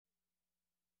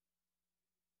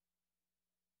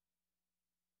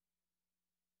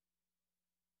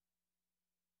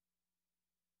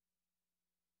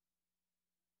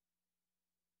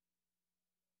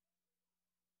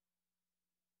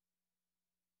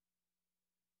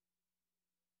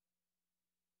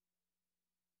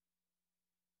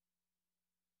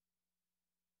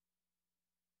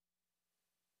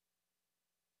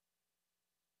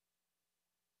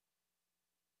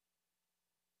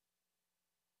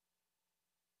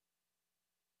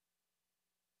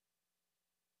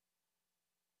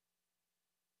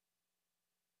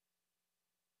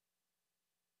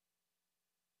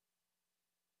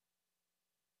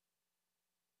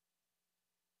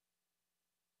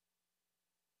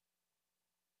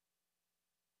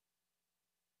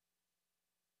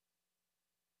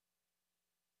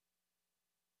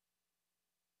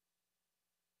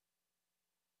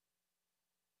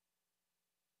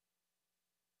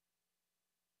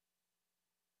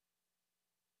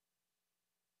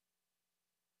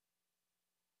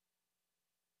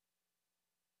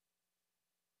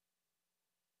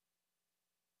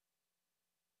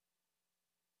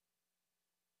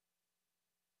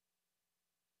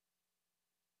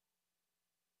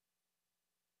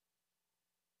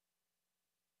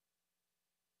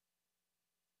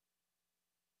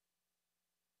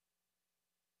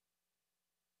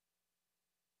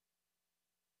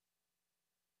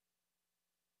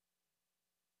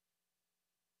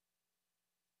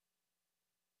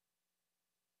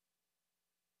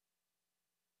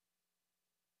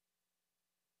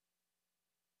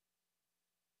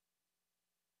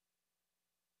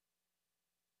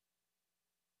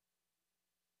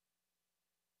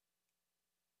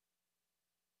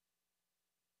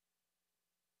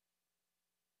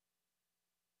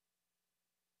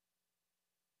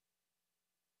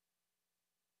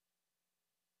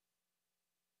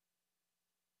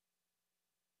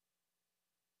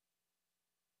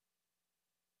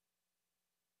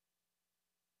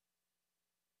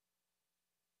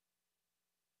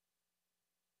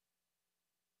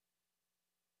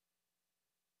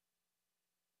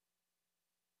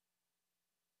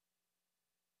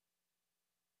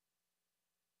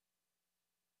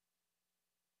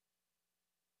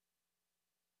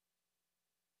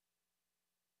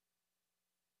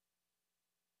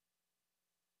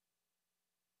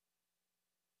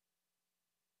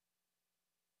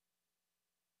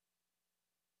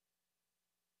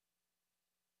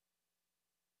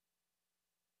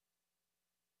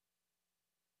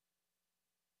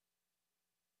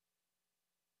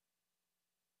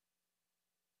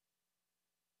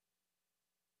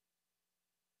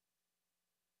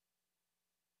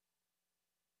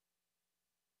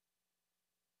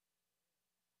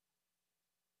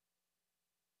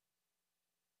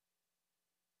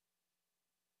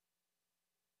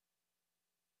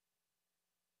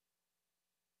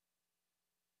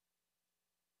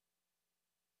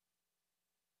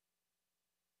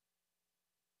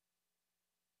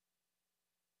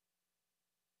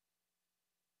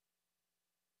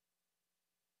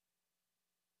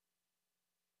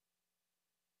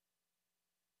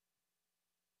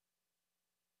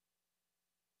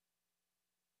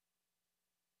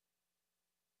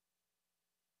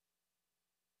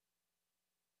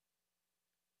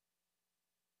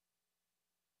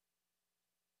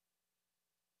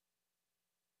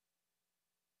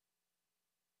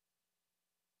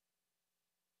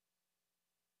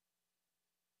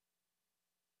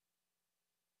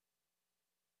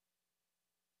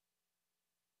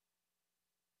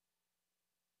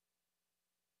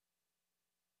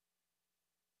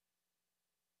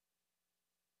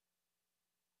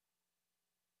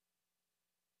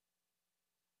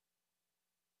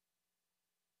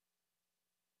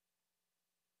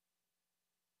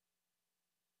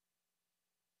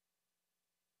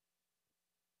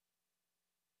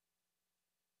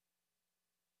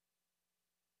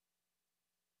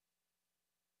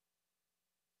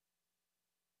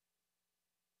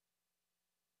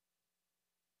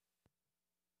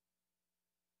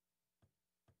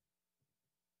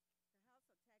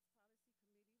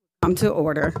come to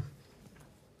order.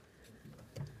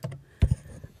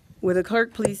 Will the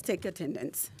clerk please take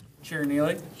attendance? Chair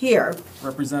Neely, Here.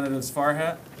 Representatives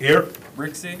Farhat, Here.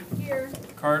 Rixey, Here.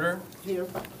 Carter, Here.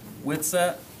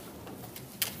 Whitsett,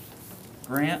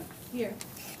 Grant, Here.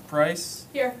 Price,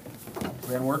 Here.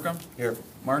 Van Workum, Here.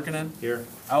 Markkinen, Here.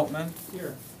 Outman,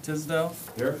 Here. Tisdale,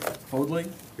 Here.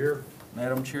 Hoadley. Here.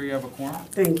 Madam Chair, you have a quorum.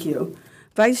 Thank you.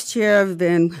 Vice Chair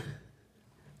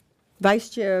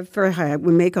Farhat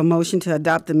will make a motion to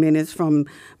adopt the minutes from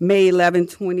May 11,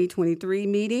 2023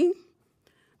 meeting.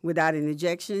 Without any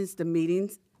objections, the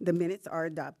minutes are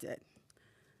adopted.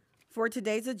 For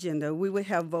today's agenda, we will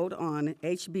have vote on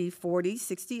HB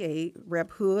 4068,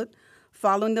 Rep. Hood,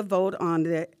 following the vote on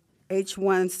the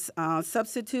H1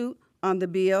 substitute on the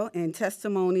bill and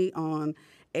testimony on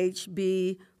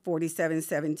HB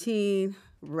 4717,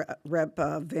 Rep.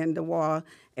 Vanderwall,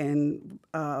 and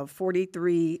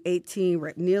 4318,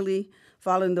 Rep. Neely,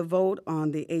 following the vote on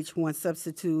the H1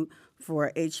 substitute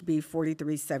for HB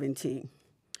 4317.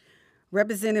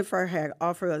 Representative Farhat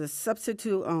offered a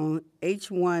substitute on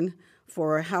H1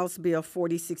 for House Bill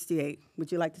 4068.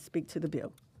 Would you like to speak to the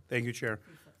bill? Thank you, Chair.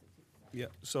 Yeah,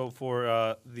 so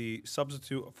for the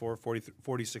substitute for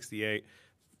 4068,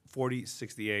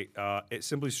 it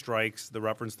simply strikes the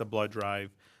reference to blood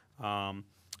drive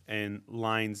and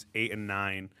lines 8 and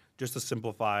 9, just to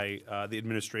simplify the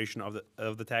administration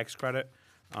of the tax credit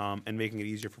and making it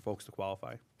easier for folks to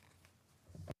qualify.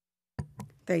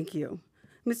 Thank you.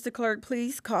 Mr. Clerk,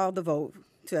 please call the vote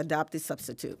to adopt the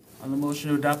substitute. On the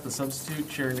motion to adopt the substitute,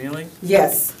 Chair Neely,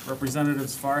 Yes.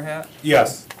 Representatives Farhat,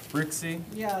 Yes. Rixey,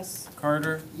 Yes.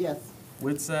 Carter, Yes.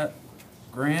 Whitsett,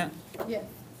 Grant, Yes.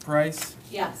 Price,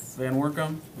 Yes. Van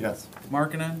Workum, Yes.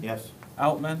 Markkinen, Yes.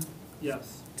 Outman,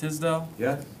 Yes. Tisdale,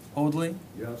 Yes. Hoadley.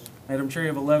 Yes. Madam Chair, you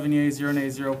have 11 yeas, 0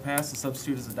 nays, 0 pass. The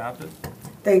substitute is adopted.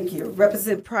 Thank you.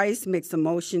 Representative Price makes a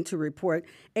motion to report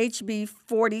HB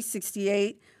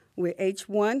 4068 with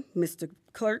H1. Mr.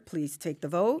 Clerk, please take the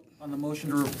vote. On the motion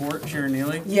to report, Chair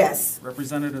Neely, Yes.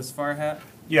 Representatives Farhat,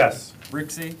 Yes.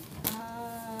 Rixey,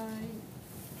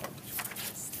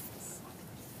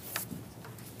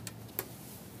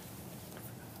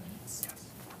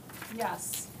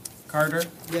 Yes. Carter,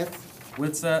 Yes.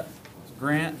 Whitsett,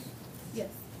 Grant,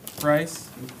 Yes. Price,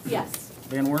 Yes.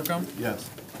 Van Workum, Yes.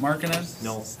 Markkinen,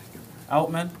 No.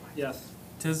 Outman, Yes.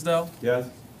 Tisdale, Yes.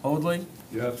 Hoadley.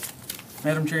 Yes.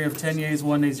 Madam Chair, you have 10 yeas,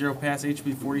 1 nay, 0 pass.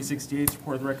 HB 4068,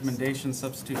 support the recommendation,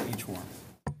 substitute H1.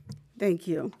 Thank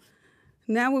you.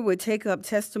 Now we would take up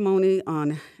testimony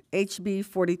on HB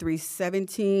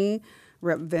 4317,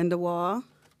 Rep. Vanderwall,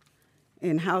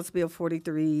 and House Bill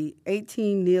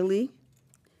 4318, Neely,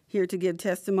 here to give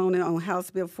testimony on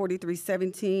House Bill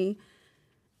 4317,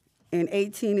 and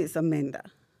 18 is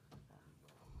Amanda.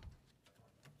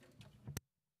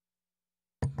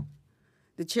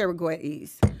 The chair will go at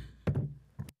ease.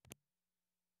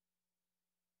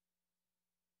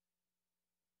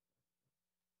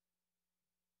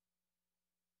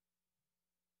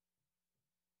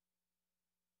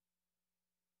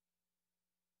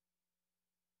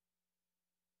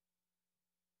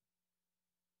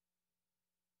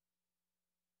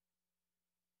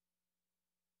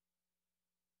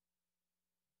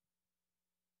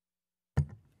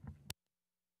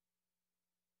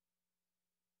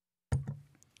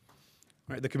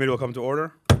 All right, the committee will come to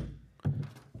order.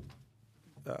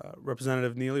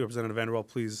 Representative Neely, Representative Vanderwall,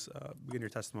 please begin your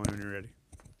testimony when you're ready.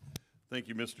 Thank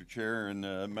you, Mr. Chair, and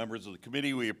members of the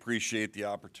committee. We appreciate the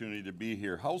opportunity to be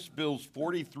here. House Bills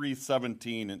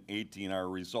 4317 and 18 are a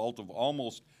result of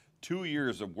almost 2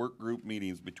 years of work group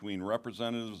meetings between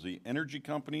representatives of the energy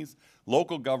companies,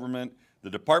 local government, the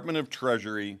Department of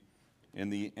Treasury,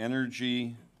 and the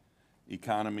energy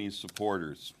economy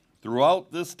supporters.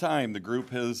 Throughout this time, the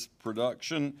group has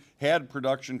had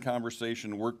production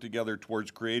conversation worked together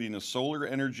towards creating a solar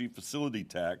energy facility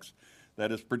tax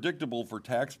that is predictable for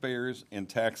taxpayers and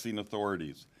taxing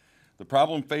authorities. The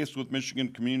problem faced with Michigan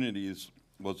communities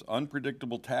was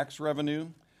unpredictable tax revenue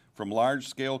from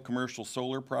large-scale commercial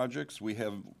solar projects. We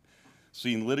have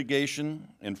seen litigation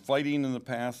and fighting in the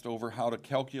past over how to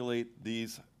calculate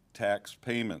these tax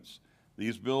payments.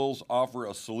 These bills offer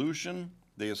a solution.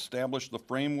 They establish the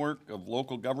framework of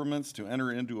local governments to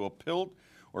enter into a PILT,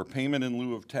 or payment in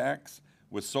lieu of tax,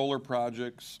 with solar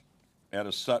projects at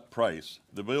a set price.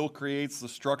 The bill creates the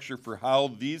structure for how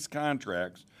these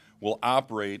contracts will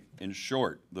operate. In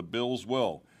short, the bills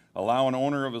will allow an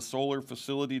owner of a solar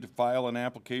facility to file an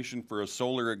application for a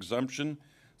solar exemption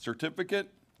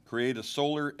certificate, create a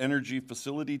solar energy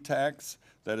facility tax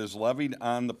that is levied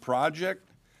on the project,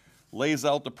 lays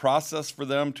out the process for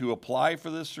them to apply for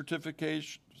this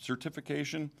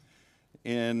certification,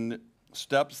 in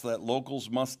steps that locals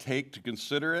must take to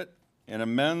consider it, and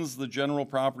amends the General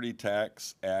Property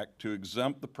Tax Act to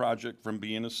exempt the project from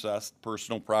being assessed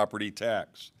personal property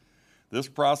tax. This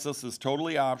process is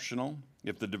totally optional.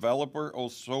 If the developer or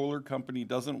solar company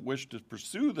doesn't wish to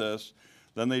pursue this,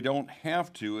 then they don't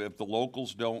have to if the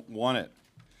locals don't want it.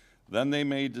 Then they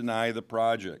may deny the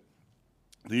project.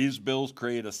 These bills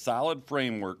create a solid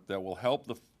framework that will help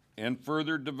and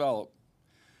further develop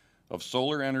of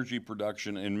solar energy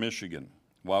production in Michigan,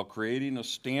 while creating a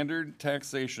standard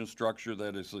taxation structure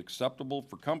that is acceptable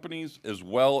for companies as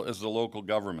well as the local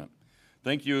government.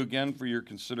 Thank you again for your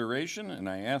consideration, and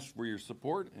I ask for your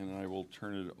support, and I will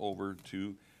turn it over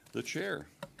to the chair.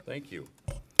 Thank you.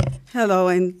 Hello,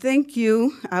 and thank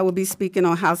you. I will be speaking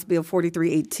on House Bill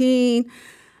 4318.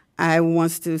 I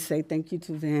want to say thank you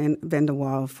to Van der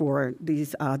Waal for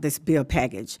this bill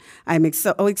package. I'm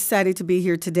so excited to be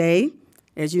here today.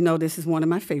 As you know, this is one of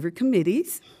my favorite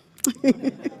committees.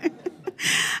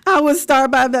 I will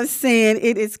start by saying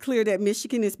it is clear that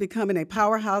Michigan is becoming a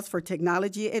powerhouse for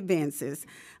technology advances,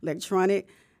 electronic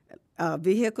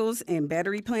vehicles, and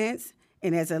battery plants.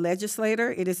 And as a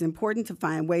legislator, it is important to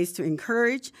find ways to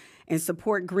encourage and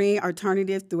support green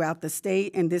alternatives throughout the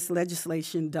state, and this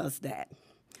legislation does that.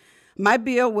 My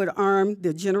bill would arm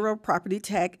the General Property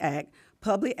Tax Act,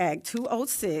 Public Act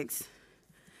 206.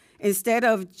 Instead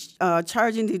of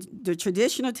charging the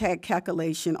traditional tax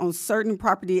calculation on certain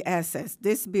property assets,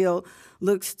 this bill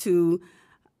looks to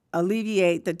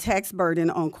alleviate the tax burden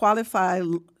on qualified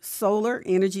solar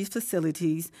energy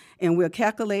facilities and will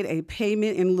calculate a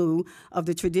payment in lieu of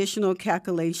the traditional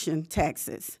calculation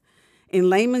taxes. In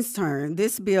layman's terms,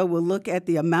 this bill will look at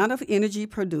the amount of energy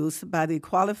produced by the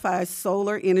qualified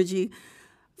solar energy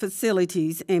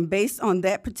facilities, and based on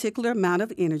that particular amount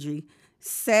of energy,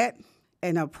 set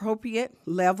an appropriate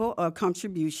level of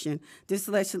contribution. This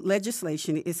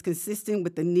legislation is consistent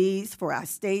with the needs for our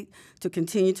state to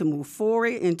continue to move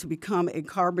forward and to become a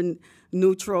carbon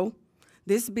neutral.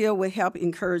 This bill will help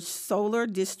encourage solar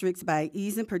districts by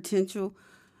easing partial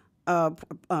the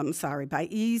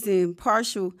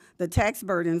tax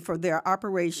burden for their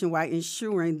operation while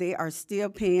ensuring they are still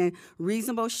paying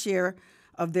reasonable share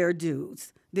of their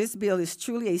dues. This bill is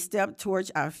truly a step towards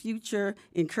our future,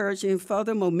 encouraging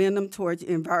further momentum towards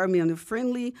environmentally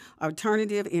friendly,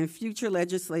 alternative, and future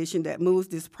legislation that moves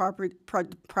this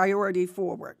priority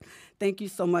forward. Thank you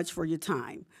so much for your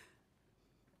time.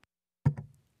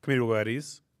 Committee will go at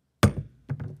ease.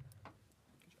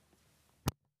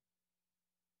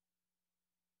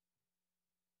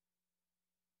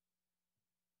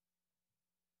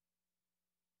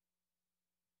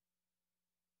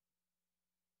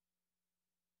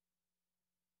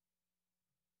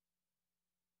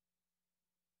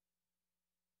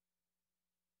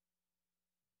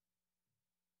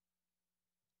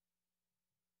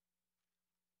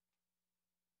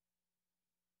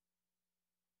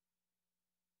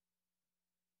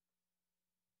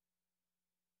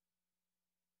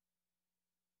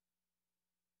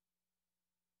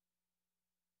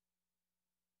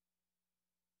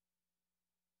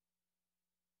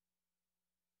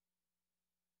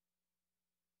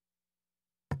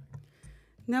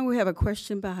 Now we have a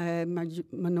question by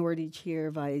Minority Chair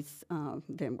Vice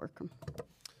Van Workum.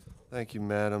 Thank you,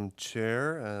 Madam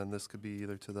Chair, and this could be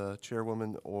either to the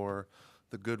chairwoman or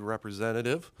the good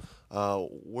representative.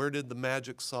 Where did the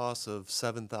magic sauce of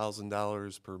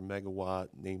 $7,000 per megawatt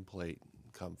nameplate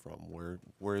come from?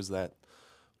 Where is that?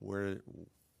 Where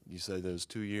you said there's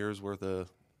 2 years worth of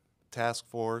task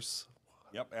force?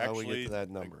 Yep, How do we actually, get to that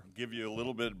number? to give you a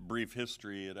little bit brief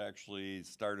history, it actually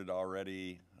started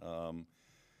already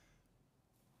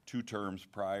 2 terms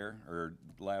prior, or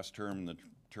last term and the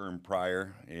term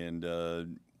prior, and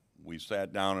we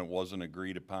sat down, it wasn't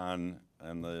agreed upon,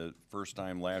 and the first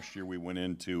time last year we went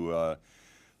into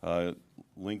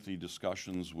lengthy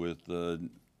discussions with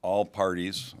all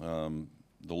parties,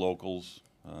 the locals,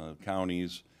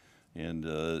 counties, and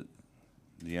the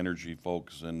energy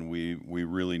folks, and we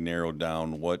really narrowed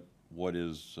down what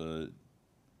is the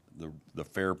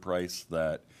fair price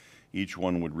that each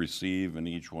one would receive and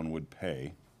each one would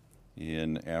pay.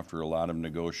 And after a lot of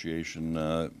negotiation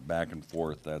back and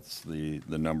forth, that's the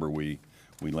number we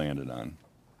landed on.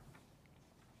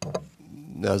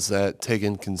 Does that take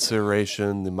in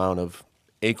consideration the amount of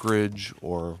acreage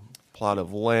or plot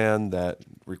of land that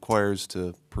requires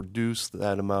to produce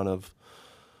that amount of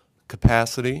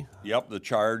capacity? Yep, the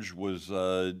charge was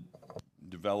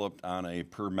developed on a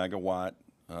per megawatt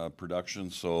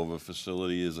production. So if a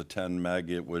facility is a 10 meg,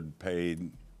 it would pay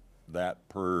that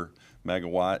per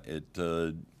megawatt.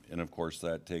 And of course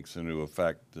that takes into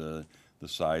effect the the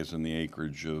size and the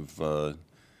acreage of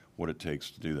what it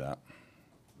takes to do that.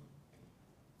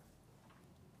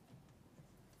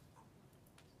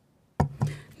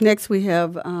 Next, we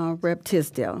have Rep.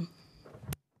 Tisdale.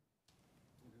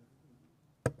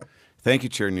 Thank you,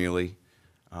 Chair Neely.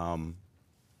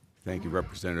 Thank you,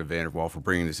 Representative Vanderwall, for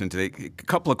bringing this in today. A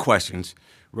couple of questions,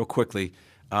 real quickly.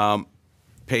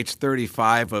 Page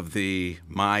 35 of the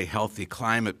My Healthy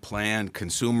Climate Plan,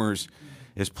 Consumers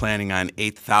is planning on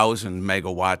 8,000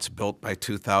 megawatts built by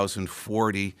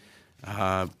 2040,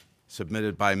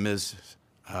 submitted by Ms.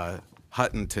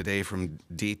 Hutton today from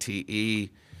DTE.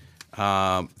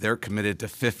 They're committed to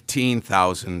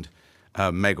 15,000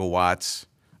 megawatts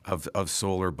of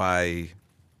solar by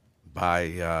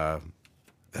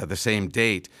the same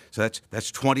date. So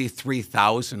that's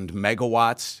 23,000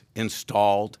 megawatts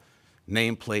installed,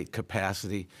 nameplate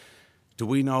capacity. Do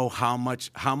we know how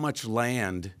much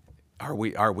land are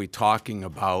we talking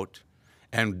about,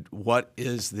 and what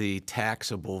is the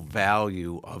taxable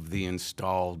value of the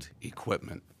installed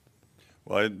equipment?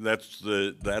 Well, that's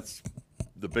the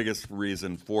biggest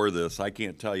reason for this. I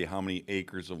can't tell you how many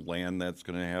acres of land that's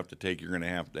going to have to take. You're going to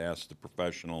have to ask the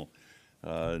professional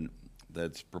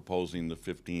that's proposing the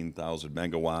 15,000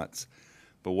 megawatts.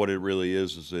 But what it really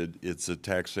is it's a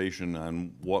taxation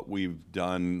on what we've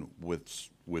done with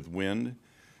wind,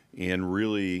 and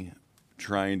really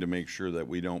trying to make sure that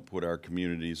we don't put our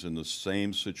communities in the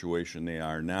same situation they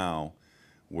are now,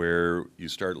 where you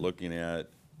start looking at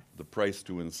the price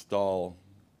to install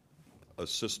a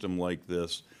system like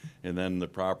this, and then the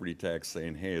property tax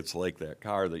saying, hey, it's like that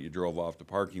car that you drove off the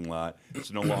parking lot,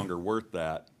 it's no longer worth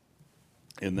that,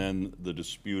 and then the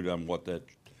dispute on what that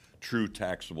true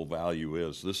taxable value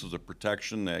is. This is a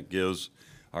protection that gives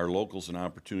our locals an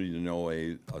opportunity to know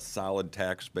a solid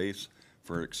tax base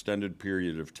for an extended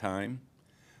period of time,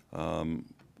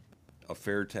 a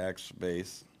fair tax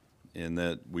base, and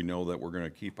that we know that we're going to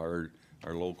keep our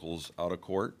locals out of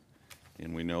court.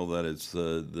 And we know that it's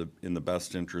in the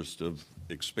best interest of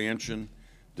expansion,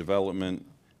 development,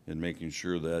 and making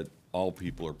sure that all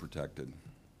people are protected.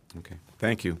 Okay,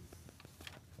 thank you.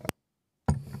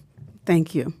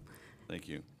 Thank you. Thank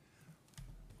you.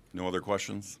 No other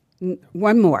questions?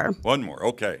 One more One more,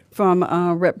 okay. from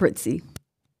Rep. Britzy.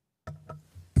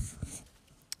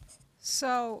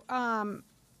 So I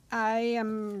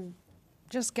am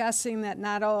just guessing that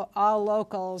not all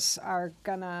locals are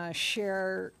going to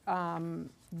share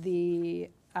the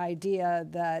idea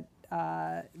that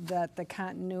that the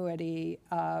continuity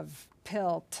of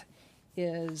PILT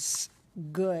is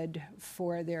good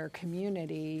for their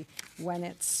community when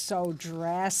it's so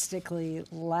drastically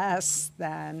less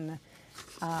than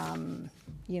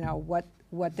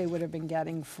what they would have been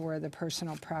getting for the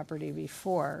personal property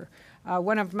before.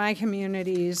 One of my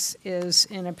communities is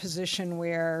in a position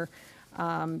where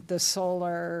the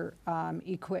solar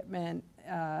equipment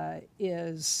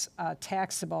is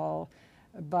taxable,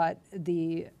 but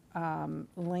the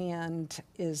land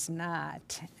is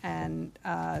not. And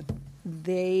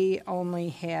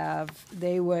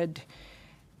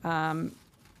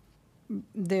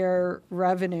their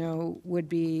revenue would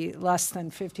be less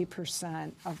than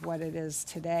 50% of what it is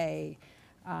today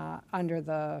under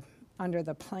the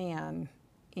plan,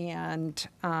 and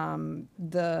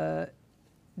the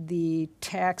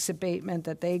tax abatement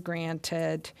that they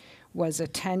granted was a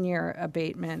 10-year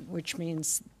abatement, which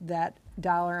means that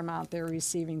dollar amount they're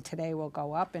receiving today will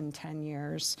go up in 10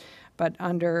 years. But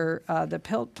under the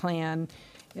PILT plan,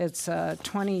 it's a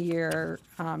 20-year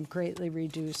greatly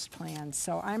reduced plan.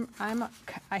 So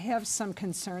I have some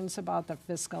concerns about the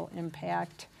fiscal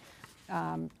impact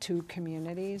to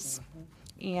communities.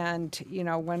 And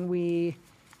when we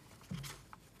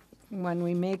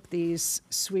make these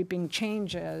sweeping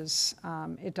changes,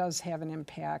 it does have an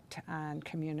impact on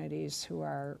communities who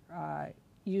are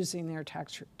using their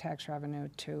tax revenue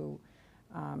to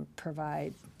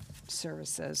provide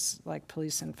services like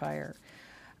police and fire.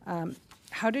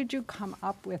 How did you come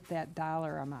up with that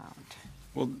dollar amount?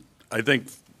 Well, I think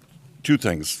two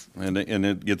things, and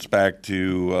it gets back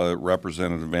to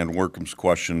Representative Van Workum's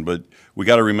question, but we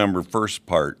got to remember first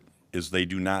part is they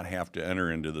do not have to enter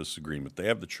into this agreement. They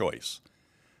have the choice.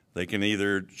 They can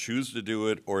either choose to do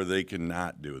it or they can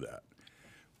not do that.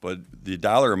 But the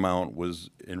dollar amount was,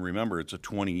 and remember, it's a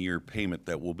 20-year payment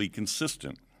that will be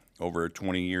consistent over a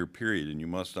 20-year period. And you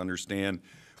must understand,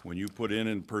 when you put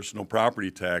in personal property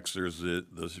tax, there's a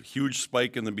huge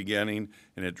spike in the beginning,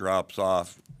 and it drops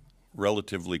off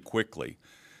relatively quickly.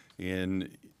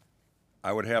 And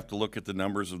I would have to look at the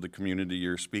numbers of the community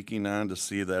you're speaking on to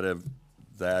see that if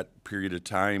that period of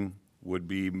time would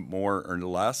be more or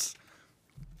less.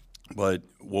 But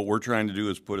what we're trying to do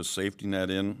is put a safety net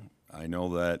in. I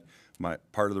know that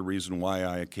part of the reason why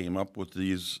I came up with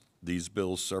these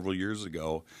bills several years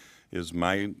ago is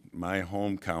my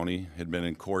home county had been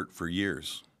in court for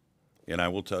years. And I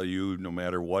will tell you, no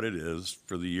matter what it is,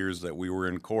 for the years that we were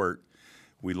in court,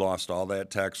 we lost all that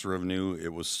tax revenue.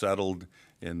 It was settled,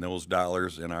 and those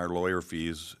dollars and our lawyer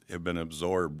fees have been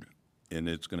absorbed, and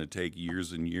it's going to take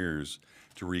years and years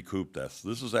to recoup this.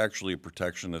 This is actually a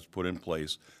protection that's put in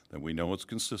place that we know it's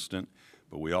consistent,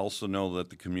 but we also know that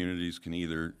the communities can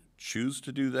either choose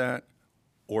to do that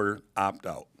or opt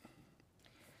out.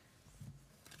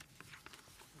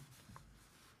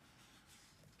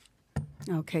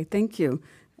 Okay, thank you.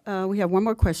 We have one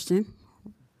more question.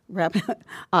 Rep.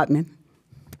 Ottman.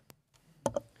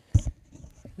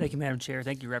 Thank you, Madam Chair.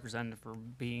 Thank you, Representative, for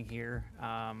being here.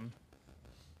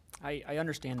 I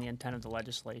understand the intent of the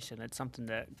legislation. It's something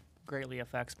that greatly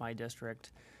affects my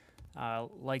district.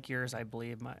 Like yours, I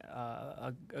believe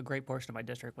a great portion of my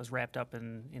district was wrapped up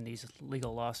in these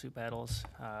legal lawsuit battles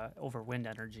over wind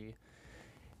energy.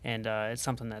 And it's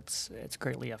something it's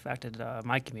greatly affected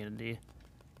my community.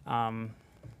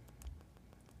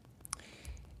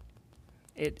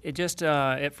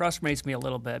 It frustrates me a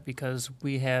little bit because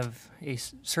we have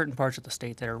certain parts of the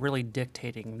state that are really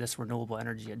dictating this renewable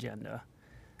energy agenda.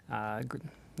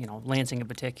 Lansing in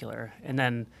particular, and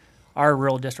then our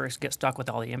rural districts get stuck with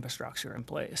all the infrastructure in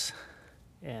place.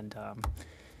 And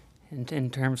in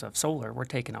terms of solar, we're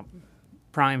taking up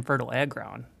prime fertile ag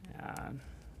ground.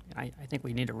 I think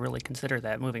we need to really consider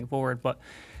that moving forward. But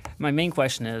my main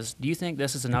question is, do you think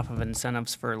this is enough of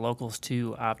incentives for locals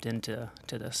to opt into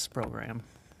this program?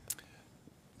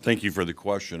 Thank you for the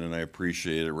question, and I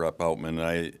appreciate it, Rep.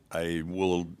 Outman. I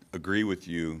will agree with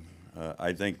you.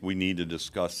 I think we need to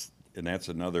discuss, and that's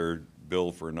another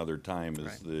bill for another time,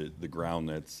 is the ground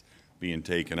that's being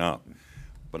taken up.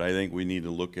 But I think we need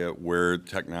to look at where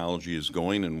technology is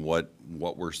going and what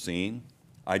we're seeing.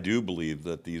 I do believe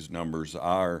that these numbers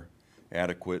are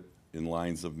adequate in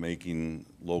lines of making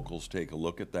locals take a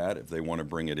look at that if they want to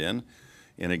bring it in.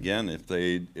 And again, if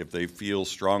they feel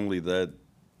strongly that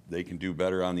they can do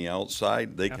better on the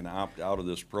outside, they can opt out of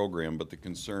this program. But the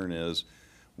concern is,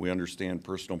 we understand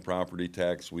personal property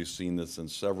tax. We've seen this in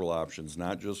several options,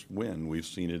 not just wind. We've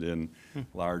seen it in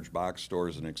large box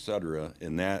stores and et cetera,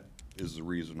 and that is the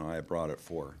reason why I brought it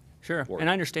forward. Sure, and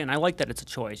I understand. I like that it's a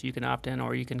choice. You can opt in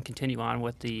or you can continue on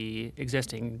with the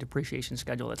existing depreciation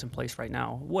schedule that's in place right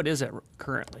now. What is it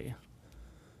currently?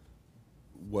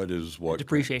 What is what?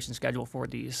 Depreciation schedule for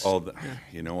these. Oh,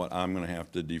 you know what? I'm going to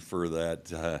have to defer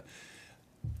that.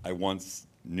 I once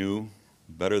knew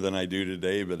better than I do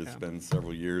today, but it's been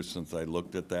several years since I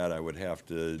looked at that. I would have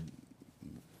to,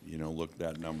 look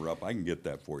that number up. I can get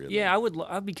that for you. Yeah,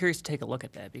 I'd be curious to take a look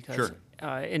at that because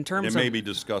in terms of... It may be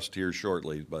discussed here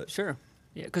shortly, but... Sure.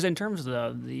 Yeah, because in terms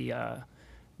of the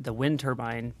wind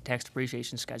turbine tax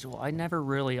depreciation schedule, I never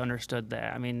really understood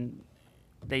that. I mean,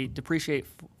 they depreciate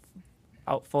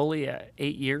out fully at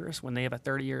 8 years when they have a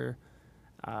 30-year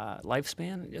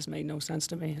lifespan. It just made no sense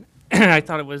to me. I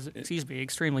thought it was,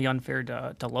 extremely unfair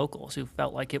to locals who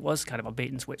felt like it was kind of a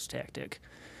bait and switch tactic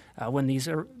when these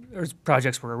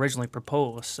projects were originally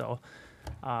proposed. So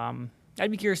I'd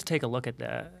be curious to take a look at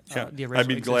that. The original I'd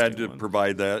be glad to one.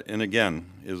 provide that. And again,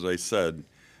 as I said,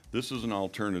 this is an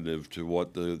alternative to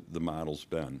what the model's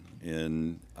been.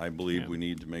 And I believe we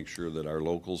need to make sure that our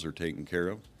locals are taken care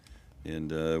of.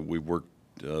 And we've worked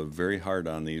very hard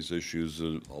on these issues,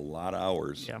 a lot of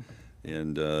hours. Yeah.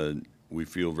 And we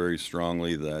feel very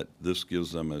strongly that this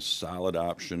gives them a solid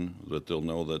option, that they'll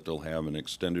know that they'll have an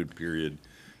extended period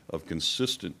of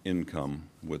consistent income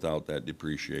without that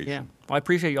depreciation. Yeah, well, I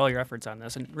appreciate all your efforts on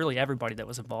this, and really everybody that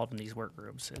was involved in these work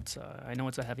groups. It's I know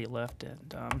it's a heavy lift,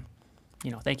 and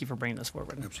thank you for bringing this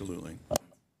forward. Absolutely.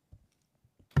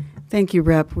 Thank you,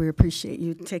 Rep. We appreciate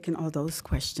you taking all those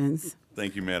questions.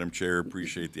 Thank you, Madam Chair.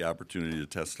 Appreciate the opportunity to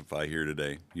testify here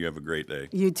today. You have a great day.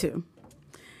 You too.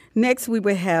 Next, we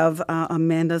will have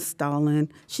Amanda Stallin.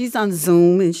 She's on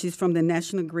Zoom, and she's from the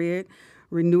National Grid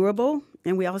Renewable.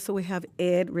 And we also have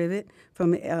Ed Rivet,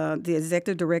 from the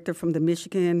Executive Director from the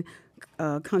Michigan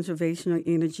Conservation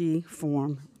Energy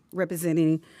Forum,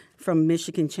 representing from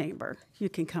Michigan Chamber. You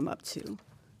can come up too.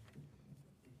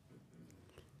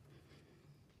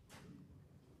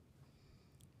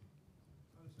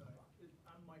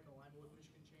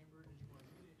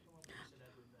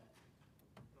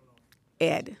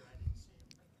 Ed.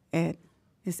 Ed.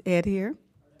 Is Ed here?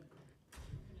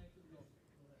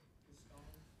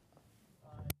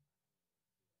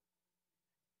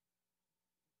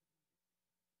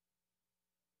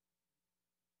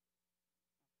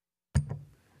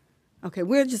 Okay,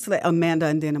 we'll just let Amanda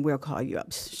and then we'll call you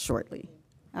up shortly.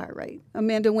 All right.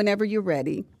 Amanda, whenever you're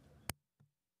ready.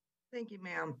 Thank you,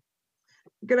 ma'am.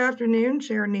 Good afternoon,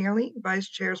 Chair Neely, Vice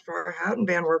Chairs Farhat and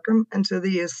Van Workum, and to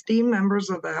the esteemed members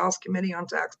of the House Committee on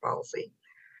Tax Policy.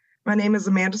 My name is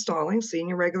Amanda Stalling,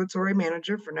 Senior Regulatory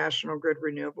Manager for National Grid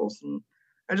Renewables, and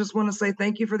I just want to say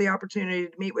thank you for the opportunity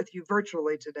to meet with you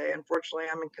virtually today. Unfortunately,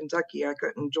 I'm in Kentucky. I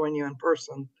couldn't join you in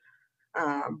person,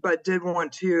 but did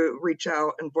want to reach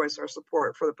out and voice our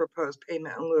support for the proposed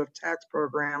Payment in Lieu of Tax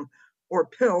Program, or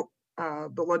PILT,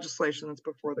 the legislation that's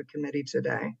before the committee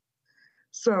today.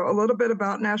 So a little bit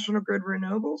about National Grid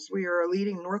Renewables. We are a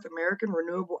leading North American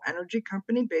renewable energy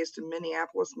company based in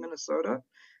Minneapolis, Minnesota.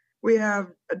 We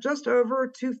have just over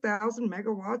 2,000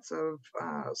 megawatts of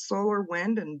solar,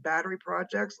 wind, and battery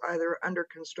projects either under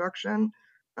construction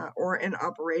or in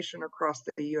operation across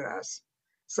the U.S.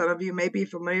 Some of you may be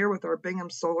familiar with our Bingham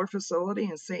Solar Facility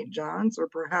in St. John's, or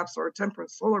perhaps our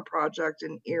Temperance Solar Project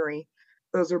in Erie.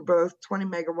 Those are both 20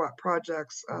 megawatt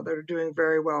projects that are doing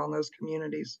very well in those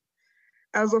communities.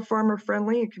 As a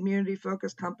farmer-friendly and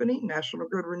community-focused company, National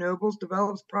Grid Renewables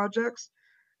develops projects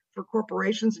for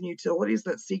corporations and utilities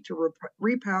that seek to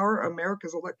repower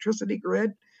America's electricity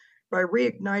grid by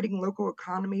reigniting local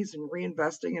economies and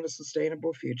reinvesting in a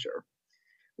sustainable future.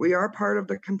 We are part of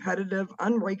the competitive,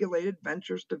 unregulated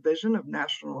ventures division of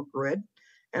National Grid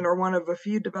and are one of a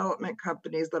few development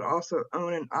companies that also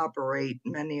own and operate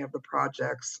many of the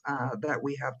projects that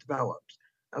we have developed.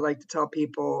 I like to tell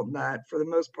people that for the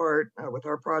most part with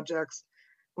our projects,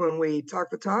 when we talk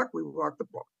the talk, we walk the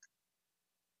walk.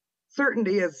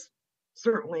 Certainty is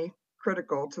certainly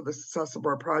critical to the success of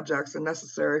our projects and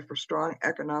necessary for strong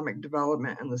economic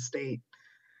development in the state.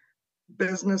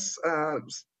 Businesses,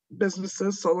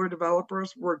 solar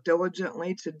developers work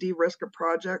diligently to de-risk a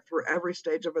project through every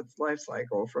stage of its life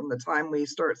cycle, from the time we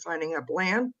start signing up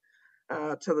land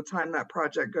to the time that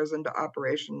project goes into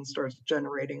operation and starts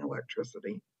generating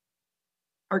electricity.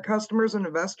 Our customers and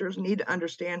investors need to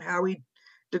understand how we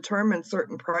determine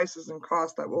certain prices and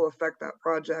costs that will affect that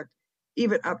project,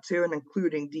 even up to and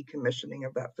including decommissioning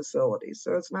of that facility.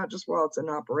 So it's not just while it's in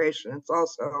operation, it's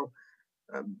also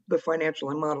the financial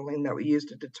and modeling that we use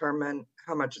to determine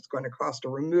how much it's going to cost to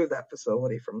remove that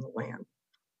facility from the land.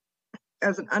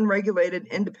 As an unregulated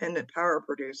independent power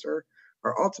producer,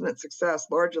 our ultimate success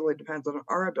largely depends on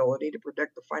our ability to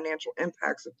predict the financial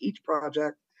impacts of each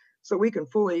project so we can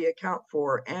fully account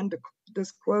for and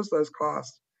disclose those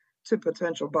costs to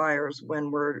potential buyers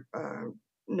when we're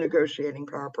negotiating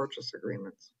power purchase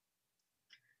agreements.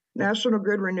 National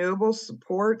Grid Renewables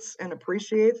supports and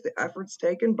appreciates the efforts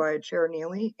taken by Chair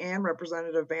Neely and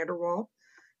Representative Vanderwall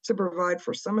to provide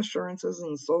for some assurances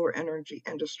in the solar energy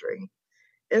industry.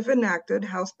 If enacted,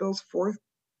 House Bills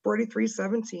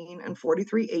 4317 and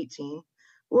 4318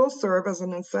 will serve as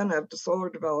an incentive to solar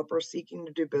developers seeking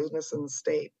to do business in the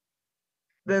state.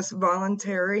 This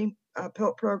voluntary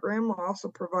PILT program will also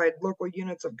provide local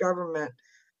units of government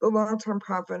the long-term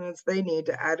confidence they need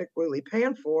to adequately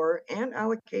plan for and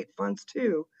allocate funds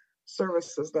to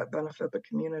services that benefit the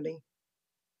community.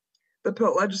 The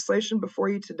PILT legislation before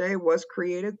you today was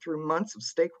created through months of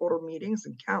stakeholder meetings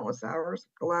and countless hours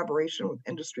of collaboration with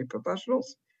industry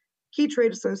professionals, key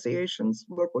trade associations,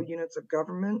 local units of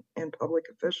government, and public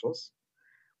officials.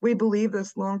 We believe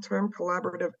this long-term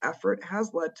collaborative effort has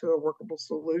led to a workable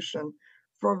solution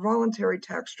for a voluntary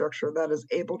tax structure that is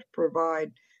able to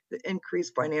provide the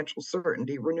increased financial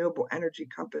certainty renewable energy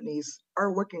companies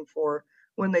are looking for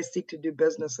when they seek to do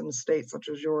business in a state such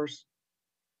as yours.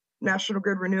 National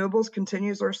Grid Renewables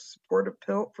continues our support of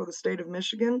PILT for the state of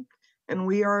Michigan, and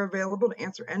we are available to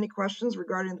answer any questions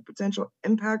regarding the potential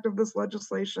impact of this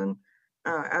legislation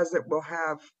as it will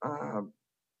have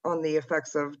on the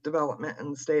effects of development in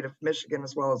the state of Michigan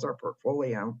as well as our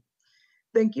portfolio.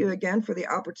 Thank you again for the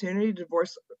opportunity to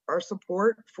voice our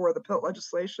support for the PILT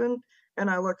legislation, and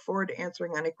I look forward to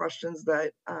answering any questions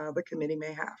that the committee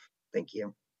may have. Thank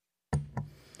you.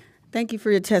 Thank you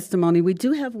for your testimony. We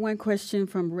do have one question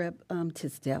from Rep.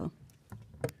 Tisdale.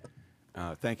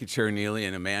 Thank you, Chair Neely,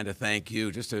 and Amanda, thank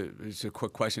you. Just a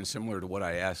quick question similar to what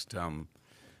I asked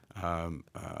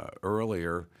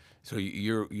earlier. So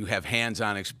you have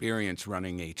hands-on experience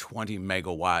running a 20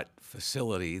 megawatt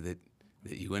facility that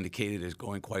you indicated is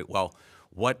going quite well.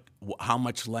 How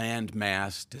much land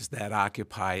mass does that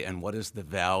occupy, and what is the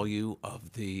value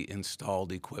of the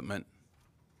installed equipment?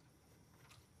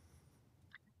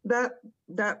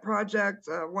 That project,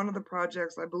 one of the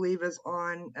projects I believe is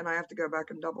on, and I have to go back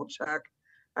and double check,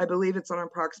 I believe it's on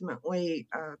approximately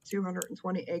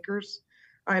 220 acres.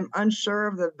 I'm unsure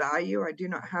of the value. I do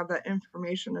not have that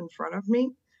information in front of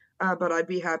me, but I'd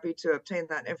be happy to obtain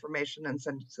that information and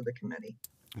send it to the committee.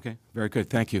 Okay, very good.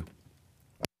 Thank you.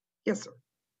 Yes, sir.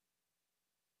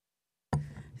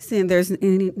 Seeing there's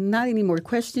not any more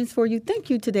questions for you,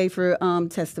 thank you today for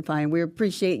testifying. We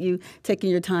appreciate you taking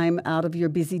your time out of your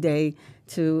busy day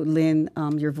to lend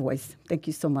your voice. Thank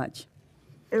you so much.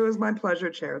 It was my pleasure,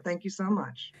 Chair. Thank you so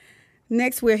much.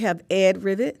 Next, we have Ed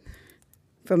Rivet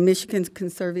from Michigan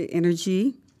Conservative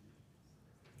Energy.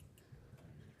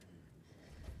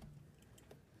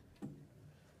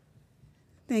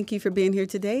 Thank you for being here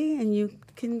today, and you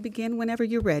can begin whenever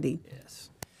you're ready. Yes.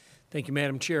 Thank you,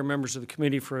 Madam Chair, members of the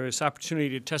committee, for this opportunity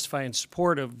to testify in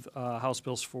support of House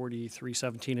Bills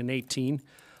 4317 and 18.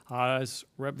 As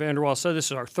Rep. Vanderwall said, this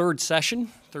is our third session,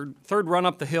 third run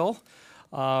up the hill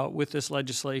with this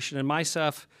legislation, and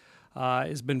myself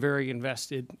has been very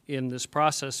invested in this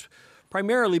process,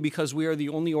 primarily because we are the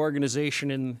only organization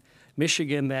in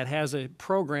Michigan that has a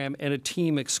program and a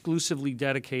team exclusively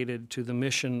dedicated to the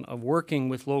mission of working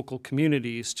with local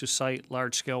communities to site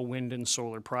large-scale wind and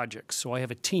solar projects. So I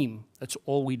have a team. That's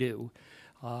all we do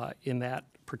in that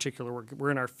particular work.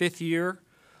 We're in our 5th year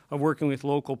of working with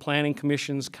local planning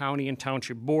commissions, county and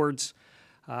township boards,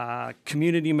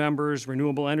 community members,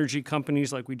 renewable energy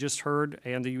companies like we just heard,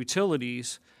 and the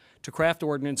utilities to craft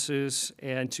ordinances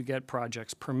and to get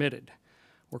projects permitted.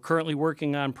 We're currently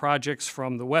working on projects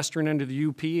from the western end of the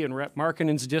UP and Rep.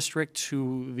 Markkinen's district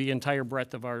to the entire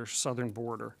breadth of our southern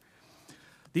border.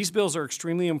 These bills are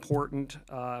extremely important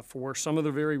for some of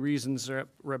the very reasons that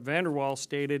Rep. Vanderwall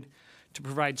stated, to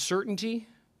provide certainty,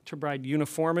 to provide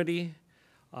uniformity,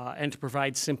 and to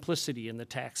provide simplicity in the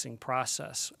taxing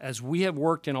process. As we have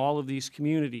worked in all of these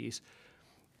communities,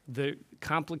 the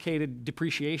complicated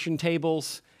depreciation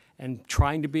tables and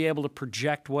trying to be able to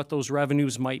project what those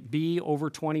revenues might be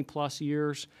over 20-plus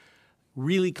years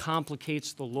really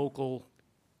complicates the local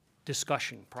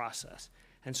discussion process.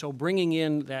 And so bringing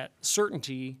in that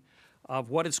certainty of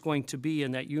what it's going to be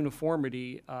and that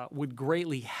uniformity would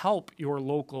greatly help your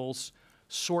locals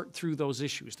sort through those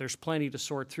issues. There's plenty to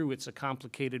sort through. It's a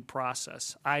complicated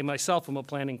process. I myself am a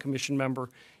planning commission member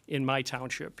in my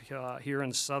township here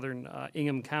in southern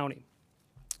Ingham County.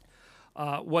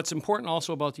 What's important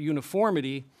also about the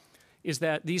uniformity is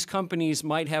that these companies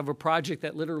might have a project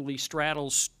that literally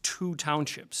straddles 2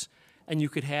 townships, and you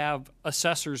could have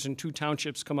assessors in 2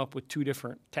 townships come up with 2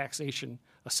 different taxation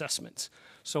assessments.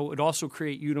 So it would also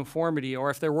create uniformity, or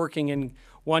if they're working in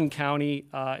one county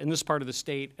in this part of the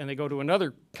state and they go to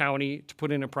another county to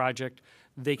put in a project,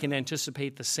 they can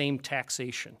anticipate the same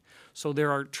taxation. So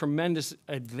there are tremendous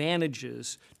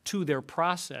advantages to their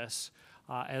process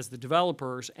as the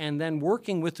developers, and then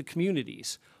working with the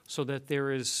communities so that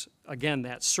there is, again,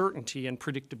 that certainty and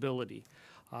predictability.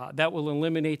 That will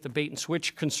eliminate the bait and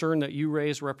switch concern that you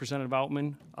raised, Representative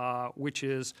Outman, which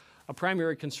is a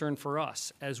primary concern for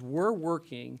us. As we're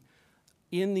working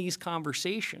in these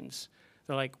conversations,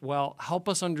 they're like, well, help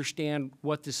us understand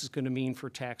what this is going to mean for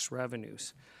tax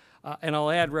revenues. And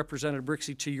I'll add, Representative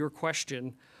Brixey, to your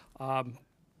question,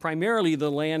 primarily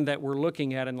the land that we're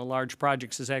looking at in the large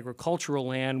projects is agricultural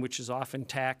land, which is often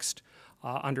taxed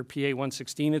under PA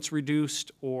 116 it's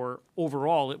reduced, or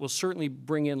overall it will certainly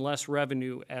bring in less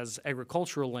revenue as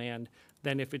agricultural land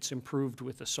than if it's improved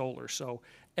with the solar. So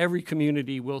every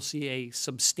community will see a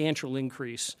substantial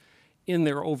increase in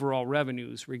their overall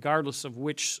revenues, regardless of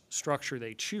which structure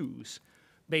they choose,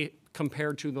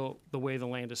 compared to the way the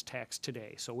land is taxed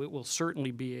today. So it will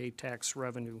certainly be a tax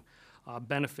revenue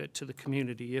benefit to the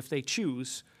community if they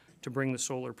choose to bring the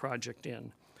solar project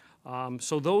in.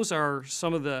 So those are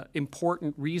some of the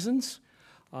important reasons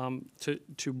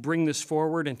to bring this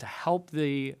forward and to help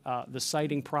the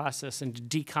siting process and to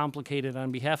decomplicate it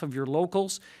on behalf of your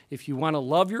locals. If you want to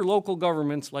love your local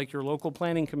governments like your local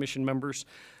planning commission members,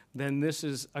 then this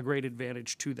is a great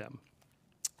advantage to them.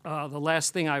 The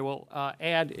last thing I will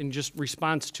add in just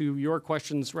response to your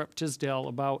questions, Rep. Tisdale,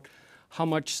 about how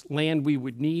much land we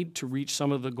would need to reach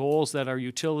some of the goals that our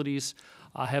utilities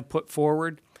have put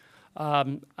forward.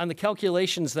 On the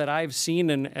calculations that I've seen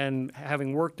and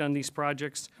having worked on these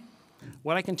projects,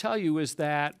 what I can tell you is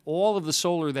that all of the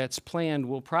solar that's planned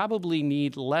will probably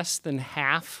need less than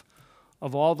half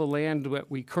of all the land that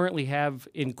we currently have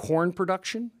in corn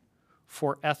production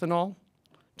for ethanol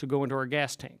to go into our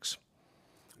gas tanks,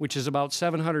 which is about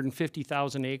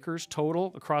 750,000 acres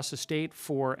total across the state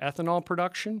for ethanol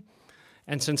production.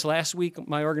 And since last week,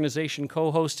 my organization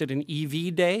co-hosted an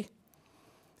EV day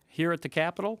here at the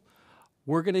Capitol.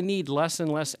 We're going to need less and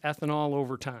less ethanol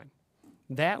over time.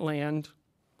 That land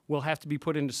will have to be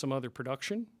put into some other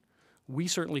production. We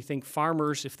certainly think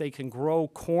farmers, if they can grow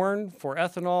corn for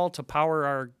ethanol to power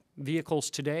our vehicles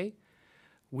today,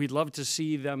 We'd love to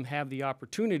see them have the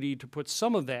opportunity to put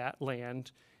some of that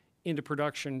land into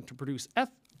production to produce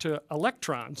to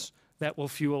electrons that will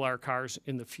fuel our cars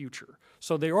in the future.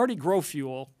 So they already grow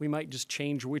fuel. We might just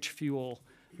change which fuel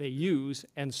they use.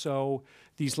 And so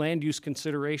these land use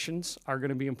considerations are going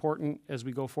to be important as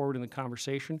we go forward in the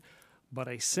conversation. But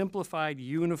a simplified,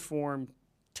 uniform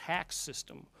tax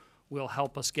system will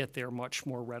help us get there much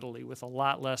more readily with a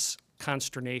lot less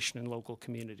consternation in local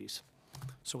communities.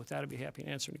 So with that, I'd be happy to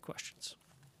answer any questions.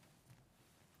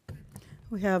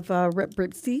 We have Rep.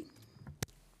 Brixey.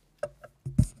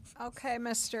 Okay,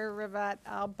 Mr. Rivet,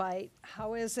 I'll bite.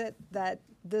 How is it that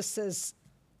this is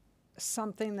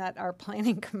something that our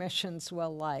planning commissions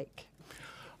will like?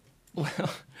 Please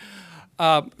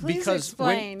Because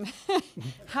explain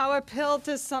how a pill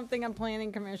to something a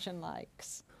planning commission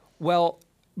likes. Well,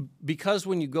 because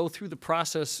when you go through the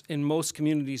process, in most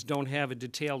communities don't have a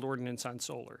detailed ordinance on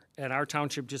solar. And our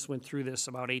township just went through this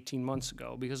about 18 months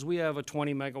ago because we have a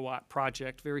 20 megawatt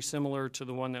project very similar to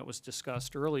the one that was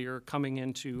discussed earlier coming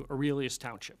into Aurelius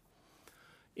Township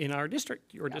in our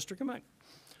district, your district and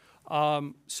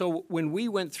mine. So when we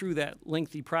went through that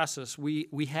lengthy process,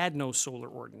 we had no solar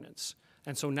ordinance.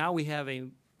 And so now we have a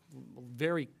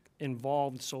very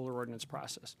involved solar ordinance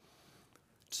process.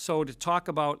 So to talk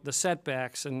about the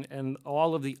setbacks and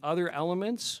all of the other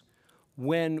elements,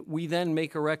 when we then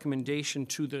make a recommendation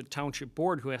to the township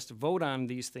board who has to vote on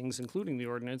these things, including the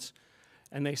ordinance,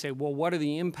 and they say, well, what are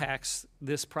the impacts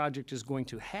this project is going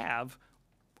to have?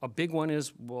 A big one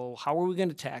is, well, how are we going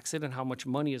to tax it and how much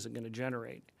money is it going to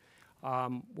generate?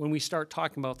 When we start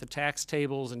talking about the tax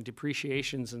tables and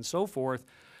depreciations and so forth,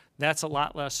 that's a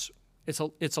lot less, it's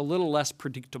a little less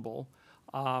predictable.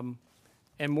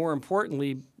 And more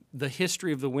importantly, the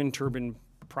history of the wind turbine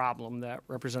problem that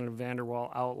Representative Vanderwall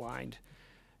outlined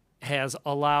has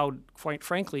allowed, quite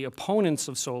frankly, opponents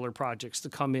of solar projects to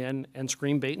come in and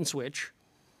scream bait and switch.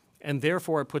 And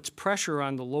therefore, it puts pressure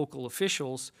on the local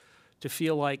officials to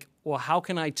feel like, well, how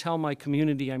can I tell my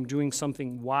community I'm doing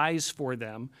something wise for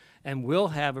them and will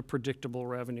have a predictable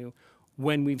revenue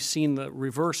when we've seen the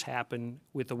reverse happen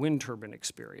with the wind turbine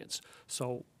experience?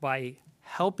 So by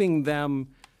helping them,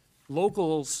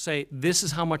 locals say, this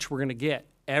is how much we're going to get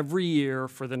every year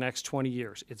for the next 20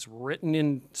 years. It's written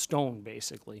in stone,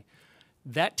 basically.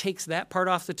 That takes that part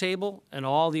off the table, and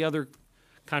all the other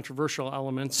controversial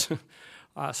elements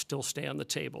still stay on the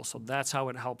table. So that's how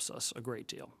it helps us a great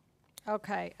deal.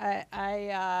 Okay,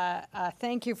 I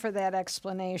thank you for that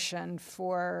explanation.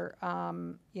 For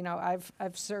you know,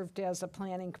 I've served as a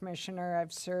planning commissioner.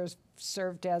 I've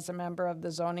served as a member of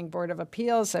the Zoning Board of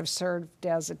Appeals. I've served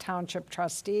as a township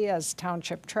trustee, as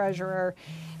township treasurer,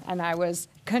 and I was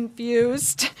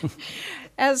confused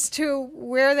as to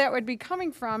where that would be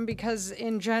coming from because,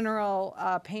 in general,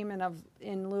 payment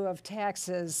in lieu of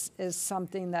taxes is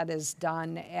something that is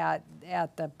done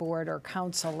at the board or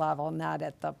council level, not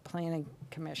at the planning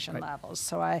commission level.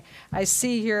 So I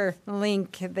see your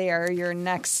link there, your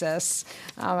nexus.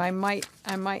 I might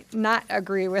not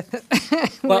agree with it.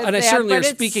 Well, and I certainly am but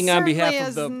it speaking on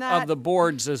behalf certainly of the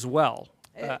boards as well.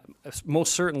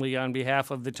 Most certainly on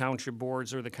behalf of the township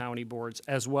boards or the county boards,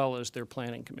 as well as their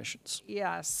planning commissions.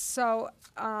 Yes. So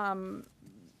are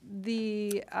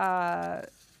we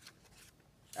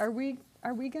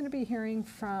going to be hearing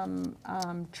from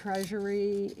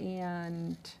Treasury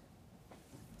and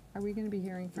are we going to be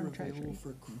hearing from Treasury?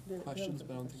 For questions,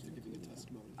 but I don't think they're giving a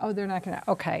testimony. Oh, they're not going to.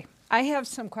 Okay. I have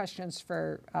some questions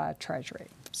for Treasury.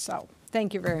 So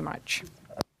thank you very much.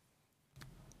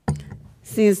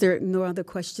 Seeing there are no other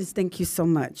questions, thank you so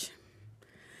much.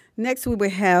 Next, we will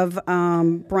have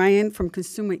Brian from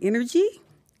Consumer Energy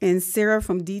and Sarah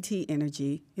from DT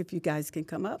Energy, if you guys can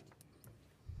come up.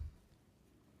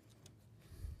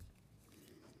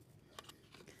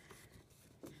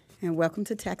 And welcome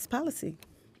to Tax Policy.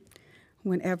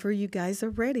 Whenever you guys are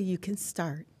ready, you can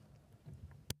start.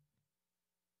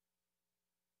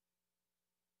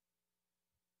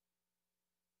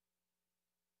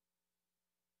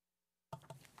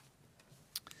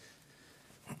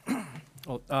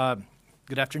 Well,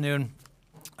 good afternoon,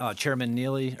 Chairman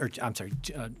Neely, or I'm sorry,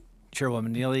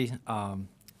 Chairwoman Neely,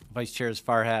 Vice Chairs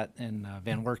Farhat and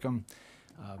Van Workum,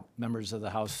 members of the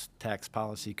House Tax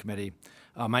Policy Committee.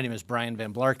 My name is Brian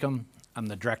Van Blarkum. I'm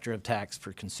the Director of Tax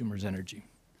for Consumers Energy.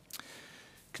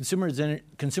 Consumers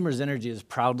Energy has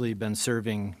proudly been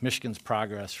serving Michigan's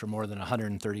progress for more than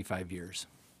 135 years.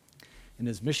 And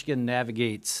as Michigan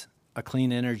navigates a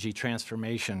clean energy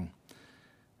transformation,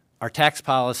 our tax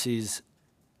policies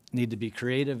need to be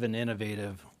creative and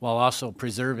innovative while also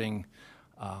preserving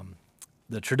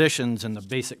the traditions and the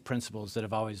basic principles that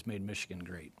have always made Michigan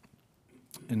great.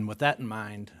 And with that in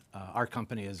mind, our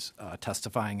company is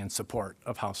testifying in support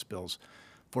of House Bills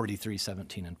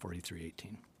 4317 and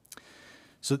 4318.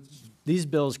 So these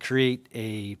bills create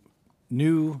a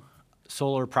new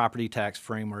solar property tax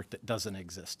framework that doesn't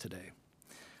exist today.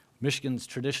 Michigan's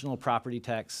traditional property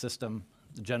tax system,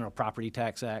 the General Property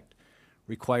Tax Act,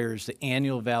 requires the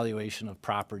annual valuation of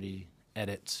property at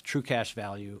its true cash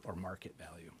value or market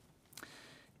value.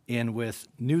 And with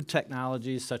new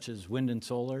technologies such as wind and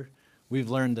solar, we've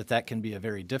learned that that can be a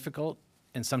very difficult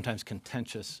and sometimes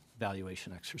contentious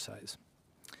valuation exercise.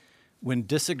 When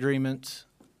disagreements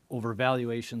over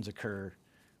valuations occur,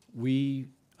 we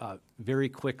very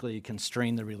quickly can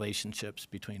strain the relationships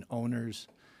between owners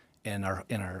and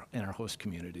our host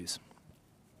communities.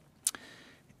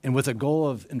 And with a goal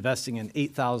of investing in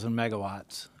 8,000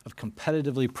 megawatts of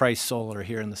competitively priced solar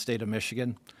here in the state of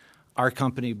Michigan, our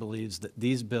company believes that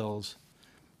these bills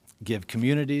give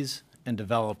communities and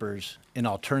developers an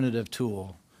alternative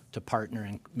tool to partner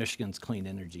in Michigan's clean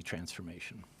energy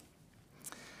transformation.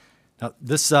 Now,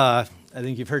 this, I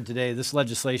think you've heard today, this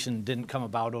legislation didn't come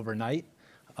about overnight.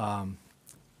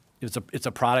 It's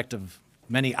a product of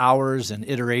many hours and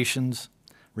iterations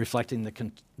reflecting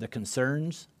the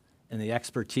concerns and the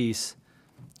expertise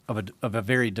of a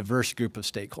very diverse group of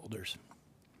stakeholders.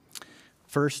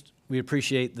 First, we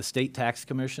appreciate the State Tax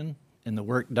Commission and the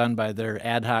work done by their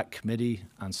ad hoc committee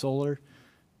on solar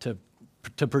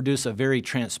to produce a very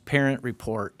transparent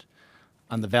report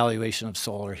on the valuation of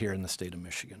solar here in the state of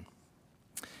Michigan.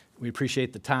 We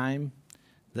appreciate the time,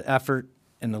 the effort,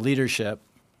 and the leadership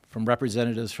from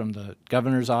representatives from the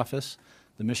Governor's Office,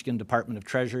 the Michigan Department of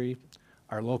Treasury,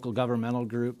 our local governmental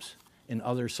groups, and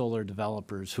other solar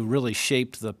developers who really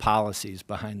shaped the policies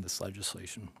behind this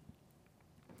legislation.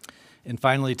 And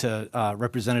finally, to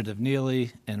Representative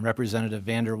Neely and Representative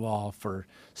Vanderwall for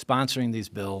sponsoring these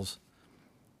bills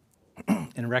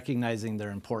and recognizing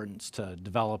their importance to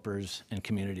developers and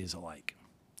communities alike.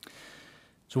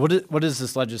 So what does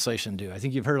this legislation do? I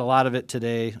think you've heard a lot of it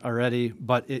today already,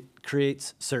 but it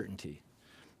creates certainty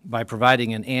by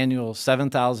providing an annual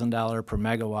 $7,000 per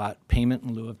megawatt payment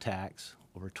in lieu of tax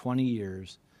over 20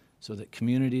 years so that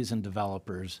communities and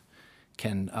developers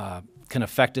can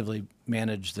effectively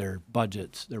manage their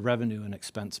budgets, their revenue and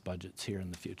expense budgets here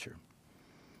in the future.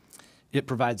 It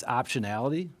provides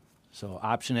optionality, so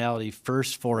optionality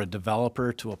first for a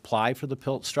developer to apply for the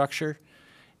PILT structure,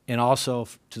 and also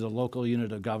to the local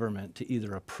unit of government to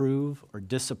either approve or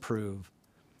disapprove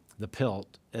the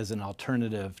PILT as an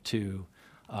alternative to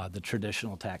the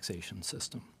traditional taxation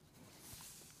system.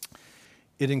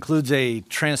 It includes a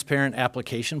transparent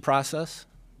application process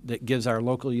that gives our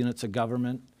local units of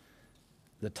government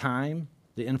the time,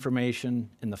 the information,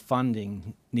 and the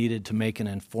funding needed to make an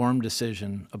informed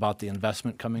decision about the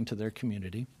investment coming to their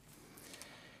community.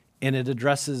 And it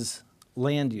addresses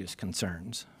land use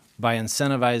concerns by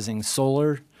incentivizing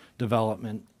solar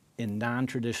development in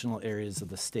non-traditional areas of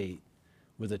the state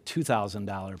with a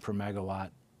 $2,000 per megawatt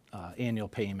annual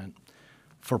payment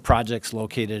for projects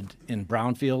located in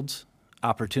brownfields,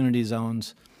 opportunity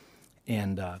zones,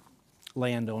 and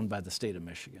land owned by the state of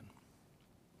Michigan.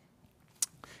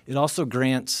 It also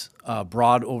grants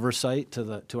broad oversight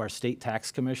to our state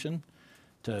tax commission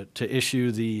to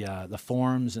issue the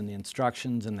forms and the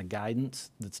instructions and the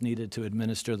guidance that's needed to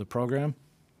administer the program.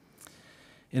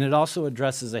 And it also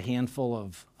addresses a handful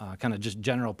of kind of just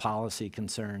general policy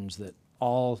concerns that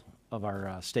all of our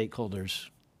stakeholders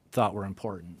thought were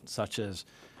important, such as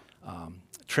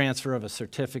transfer of a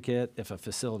certificate if a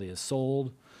facility is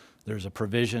sold. There's a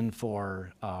provision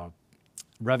for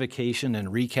revocation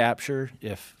and recapture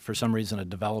if for some reason a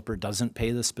developer doesn't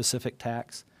pay the specific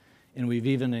tax. And we've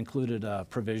even included a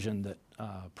provision that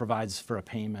provides for a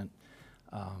payment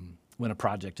when a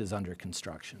project is under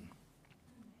construction.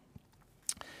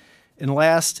 And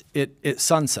last, it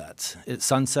sunsets. It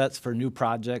sunsets for new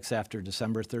projects after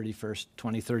December 31st,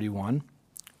 2031,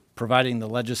 providing the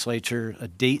legislature a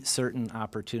date-certain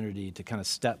opportunity to kind of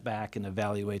step back and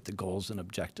evaluate the goals and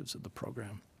objectives of the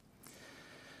program.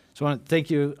 So I want to thank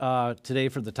you today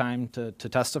for the time to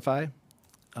testify.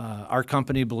 Our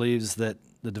company believes that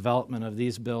the development of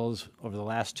these bills over the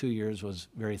last 2 years was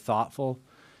very thoughtful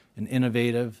and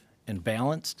innovative and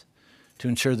balanced to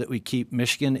ensure that we keep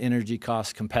Michigan energy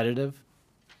costs competitive.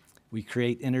 We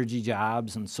create energy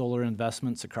jobs and solar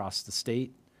investments across the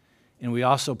state. And we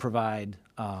also provide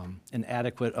an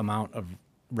adequate amount of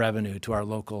revenue to our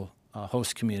local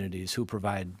host communities who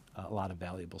provide a lot of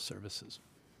valuable services.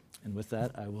 And with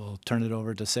that, I will turn it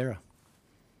over to Sarah.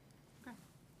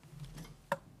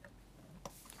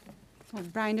 Well,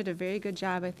 Brian did a very good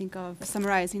job, I think, of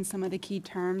summarizing some of the key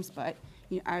terms, but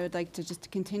I would like to just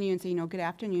continue and say, good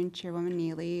afternoon, Chairwoman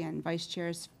Neely and Vice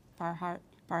Chairs Farhat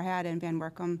and Van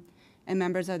Workum, and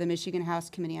members of the Michigan House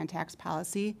Committee on Tax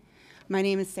Policy. My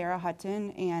name is Sarah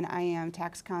Hutton, and I am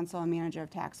Tax Counsel and Manager of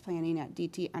Tax Planning at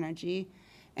DTE Energy.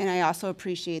 And I also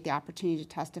appreciate the opportunity to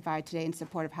testify today in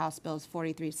support of House Bills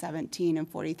 4317 and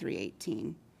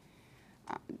 4318.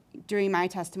 During my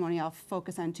testimony, I'll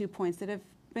focus on 2 points that have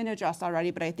been addressed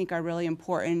already, but I think are really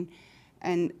important,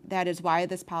 and that is why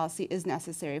this policy is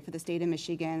necessary for the state of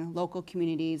Michigan, local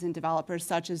communities, and developers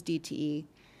such as DTE,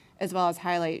 as well as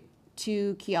highlight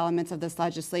 2 key elements of this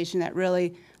legislation that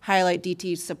really highlight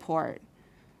DTE's support.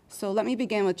 So let me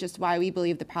begin with just why we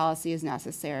believe the policy is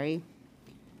necessary.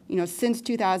 Since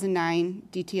 2009,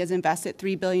 DTE has invested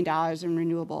 $3 billion in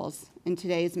renewables, and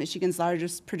today is Michigan's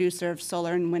largest producer of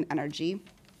solar and wind energy.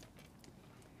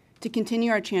 To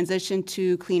continue our transition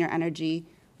to cleaner energy,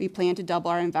 we plan to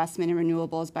double our investment in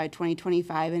renewables by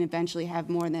 2025 and eventually have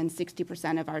more than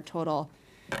 60% of our total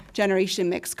generation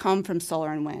mix come from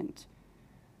solar and wind.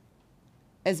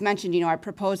 As mentioned, our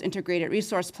proposed integrated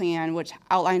resource plan, which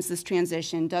outlines this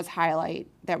transition, does highlight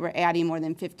that we're adding more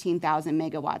than 15,000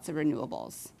 megawatts of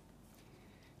renewables.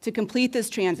 To complete this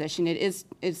transition, it is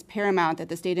paramount that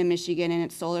the state of Michigan and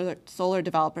its solar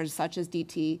developers, such as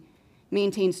DTE,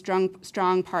 maintain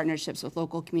strong partnerships with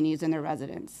local communities and their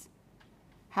residents.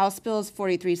 House Bills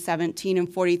 4317 and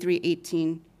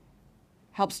 4318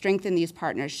 help strengthen these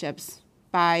partnerships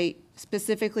by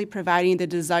specifically providing the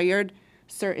desired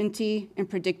certainty and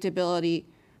predictability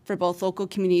for both local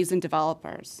communities and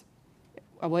developers,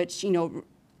 which,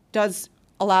 does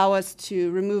allow us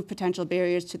to remove potential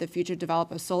barriers to the future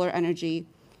development of solar energy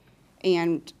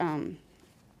and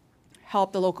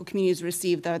help the local communities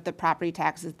receive the property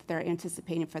taxes that they're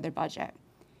anticipating for their budget.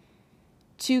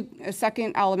 A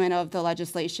second element of the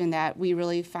legislation that we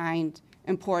really find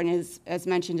important is, as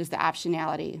mentioned, is the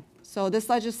optionality. So this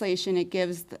legislation, it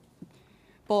gives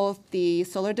both the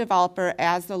solar developer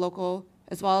as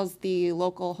well as the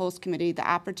local host committee the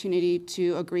opportunity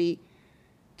to agree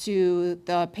to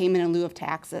the payment in lieu of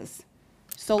taxes.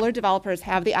 Solar developers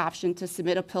have the option to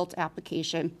submit a PILT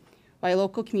application, while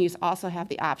local communities also have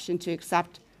the option to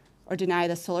accept or deny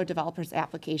the solar developer's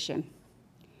application.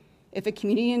 If a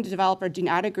community and developer do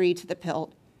not agree to the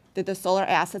PILT, then the solar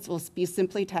assets will be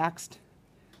simply taxed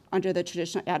under the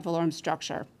traditional ad valorem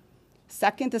structure.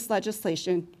 Second, this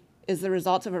legislation is the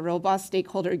result of a robust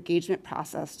stakeholder engagement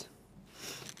process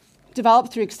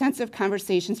developed through extensive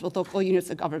conversations with local units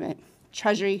of government,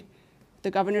 Treasury,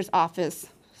 the Governor's Office,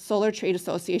 solar trade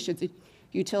associations,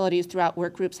 utilities throughout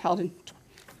work groups held in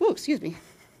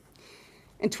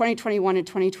 2021 and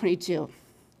 2022.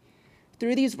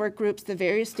 Through these work groups, the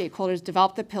various stakeholders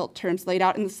developed the PILT terms laid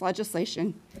out in this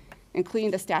legislation,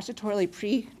 including the statutorily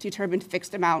predetermined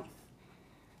fixed amount,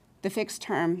 the fixed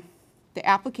term, the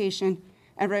application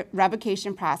and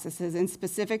revocation processes, and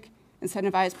specific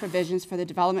incentivized provisions for the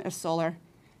development of solar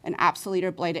and obsolete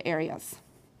or blighted areas.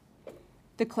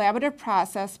 The collaborative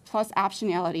process plus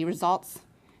optionality results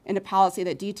in a policy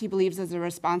that DT believes is a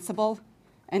responsible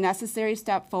and necessary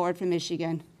step forward for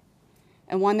Michigan,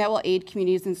 and one that will aid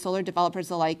communities and solar developers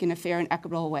alike in a fair and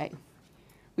equitable way.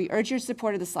 We urge your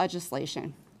support of this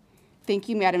legislation. Thank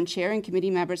you, Madam Chair and committee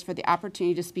members, for the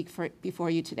opportunity to speak before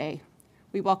you today.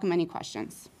 We welcome any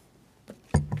questions.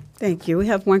 Thank you. We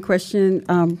have one question,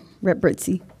 Rep.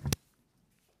 Britzy.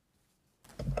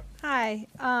 Hi.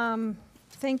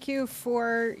 Thank you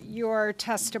for your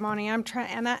testimony. I'm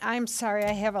sorry,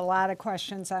 I have a lot of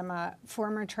questions. I'm a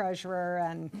former treasurer,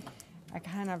 and I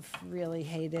kind of really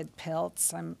hated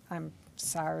PILTs. I'm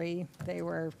sorry.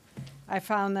 I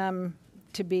found them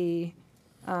to be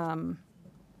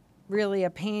really a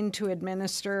pain to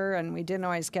administer, and we didn't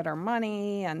always get our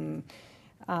money, and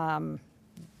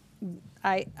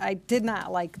I did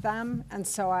not like them, and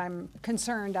so I'm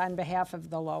concerned on behalf of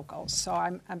the locals. So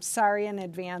I'm sorry in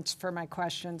advance for my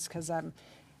questions, because I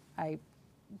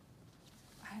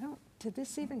don't, did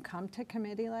this even come to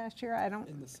committee last year?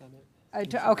 In the Senate.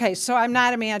 Okay, so I'm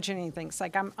not imagining things.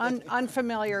 Like, I'm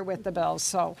unfamiliar with the bills,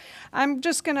 so I'm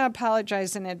just going to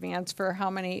apologize in advance for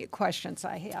how many questions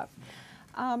I have.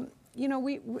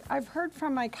 I've heard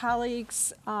from my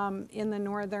colleagues in the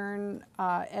northern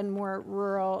and more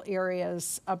rural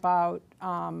areas about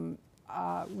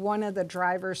one of the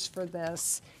drivers for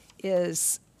this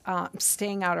is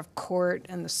staying out of court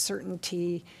and the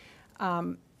certainty.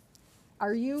 How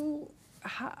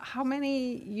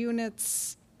many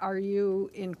units are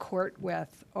you in court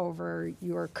with over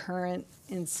your current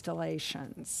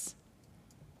installations?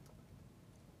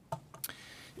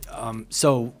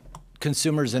 So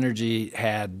Consumers Energy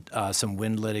had some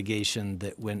wind litigation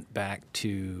that went back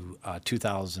to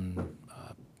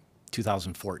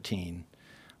 2014.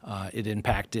 It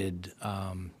impacted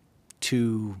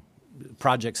 2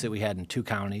 projects that we had in 2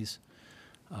 counties,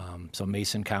 so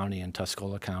Mason County and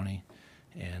Tuscola County.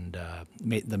 And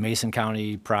the Mason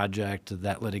County project,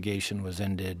 that litigation was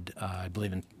ended, I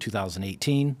believe, in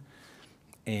 2018.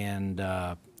 And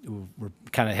we're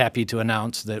kind of happy to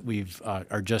announce that we've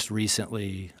are just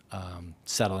recently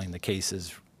settling the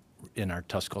cases in our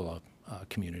Tuscola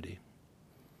community.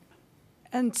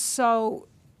 And so,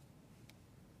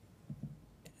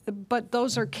 but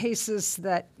those are cases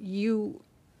that you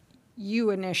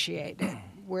initiated,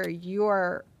 where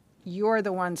you're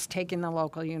the ones taking the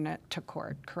local unit to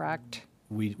court, correct?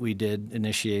 We did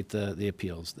initiate the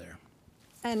appeals there.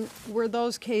 And were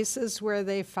those cases where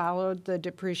they followed the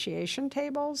depreciation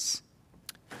tables?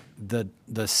 The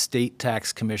state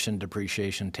tax commission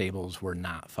depreciation tables were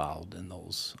not followed in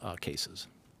those cases.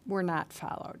 Were not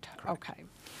followed. Correct. Okay.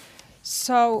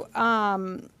 So,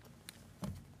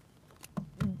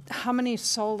 how many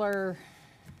solar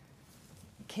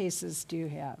cases do you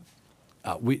have?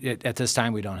 At this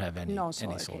time, we don't have any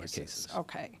solar cases.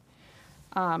 Okay.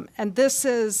 And this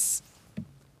is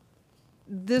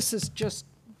just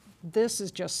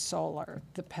solar,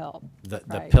 the PILT. The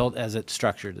right? PILT as it's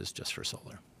structured is just for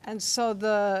solar. And so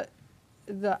the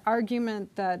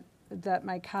argument that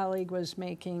my colleague was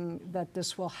making, that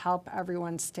this will help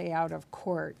everyone stay out of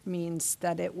court, means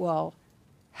that it will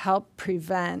help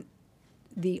prevent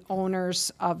the owners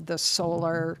of the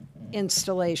solar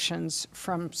installations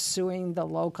from suing the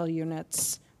local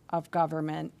units of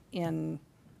government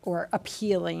or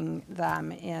appealing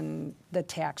them in the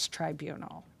tax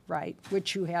tribunal, right?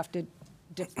 Which you have to,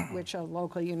 which a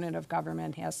local unit of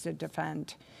government has to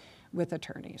defend with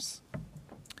attorneys.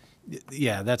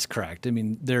 Yeah, that's correct. I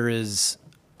mean, there is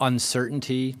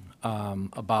uncertainty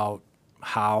about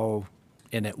how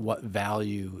and at what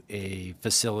value a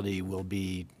facility will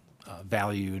be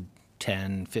valued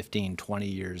 10, 15, 20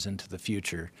 years into the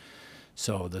future.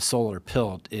 So the solar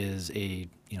PILT is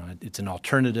it's an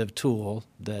alternative tool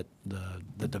that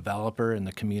the developer and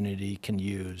the community can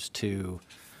use to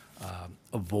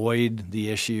avoid the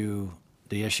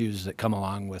issues that come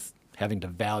along with having to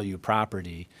value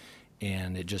property,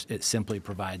 and it simply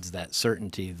provides that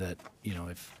certainty that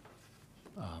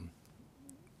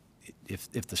if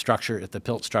the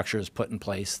PILT structure is put in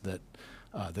place, that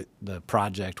the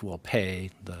project will pay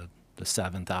the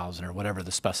 $7,000 or whatever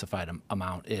the specified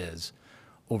amount is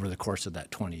over the course of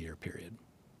that 20-year period.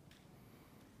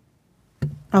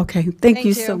 Okay, thank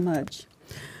you so much.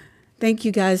 Thank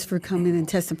you guys for coming and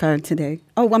testifying today.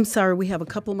 Oh, I'm sorry, we have a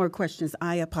couple more questions.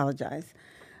 I apologize.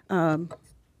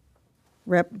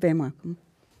 Rep. Van Markham.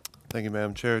 Thank you,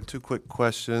 Madam Chair. 2 quick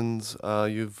questions.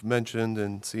 You've mentioned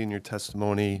and seen your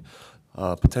testimony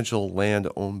potential land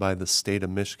owned by the state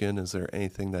of Michigan. Is there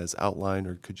anything that is outlined,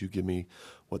 or could you give me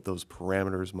what those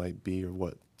parameters might be, or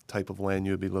what type of land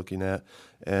you would be looking at?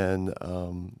 And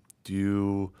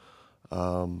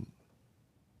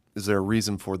is there a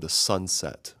reason for the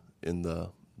sunset in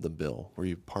the bill? Were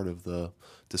you part of the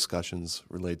discussions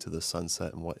related to the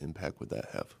sunset, and what impact would that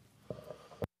have?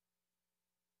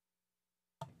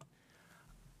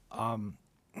 I'm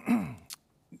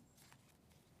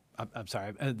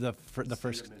sorry. The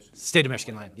first State of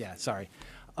Michigan line. Yeah, sorry.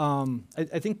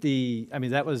 I think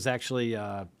that was actually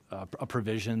a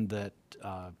provision that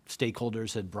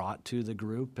stakeholders had brought to the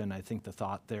group, and I think the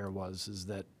thought there is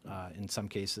that in some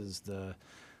cases the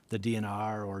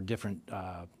DNR or different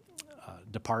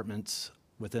departments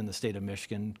within the state of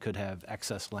Michigan could have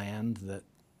excess land that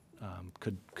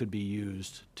could be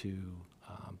used to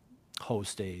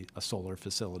host a solar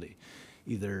facility,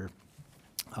 either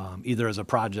as a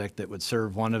project that would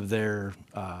serve one of their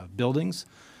buildings,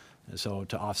 so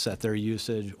to offset their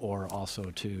usage, or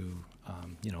also to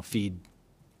feed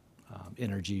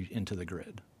energy into the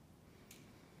grid.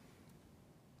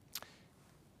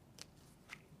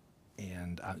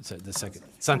 And so the second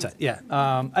sunset, yeah.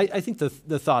 I think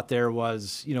the thought there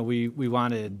was, we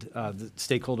wanted the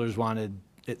stakeholders wanted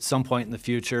at some point in the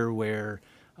future where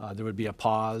there would be a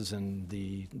pause and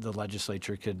the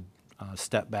legislature could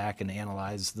step back and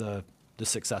analyze the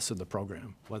success of the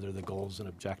program, whether the goals and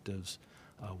objectives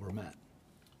were met.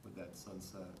 Would that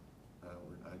sunset, I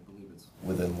believe it's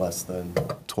within less than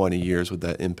 20 years, would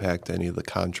that impact any of the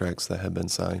contracts that have been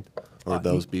signed, or would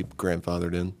those be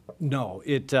grandfathered in? No,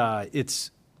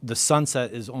 it's the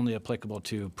sunset is only applicable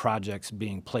to projects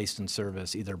being placed in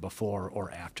service either before or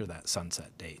after that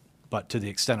sunset date. But to the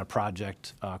extent a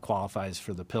project qualifies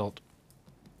for the PILT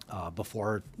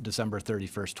before December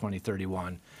 31st,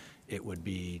 2031, it would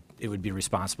be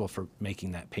responsible for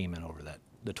making that payment over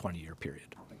the 20-year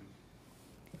period.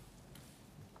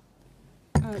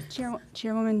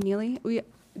 Chairwoman Neely,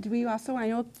 I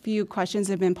know a few questions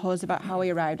have been posed about how we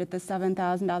arrived at the $7,000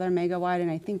 megawatt,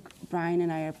 and I think Brian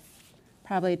and I are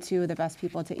probably two of the best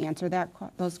people to answer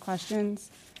those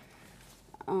questions.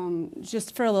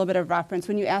 Just for a little bit of reference,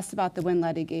 when you asked about the wind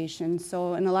litigation,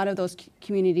 so in a lot of those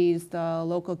communities, the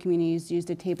local communities used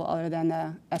a table other than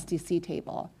the STC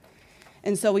table.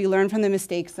 And so we learned from the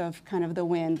mistakes of kind of the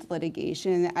wind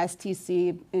litigation. The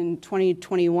STC in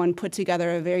 2021 put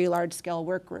together a very large-scale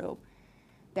work group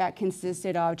that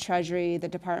consisted of Treasury, the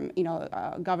Department,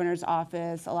 Governor's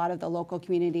Office, a lot of the local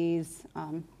communities,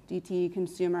 DTE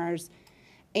consumers,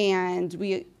 and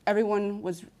everyone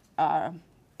was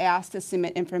asked to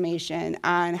submit information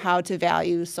on how to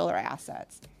value solar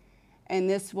assets. And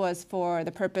this was for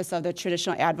the purpose of the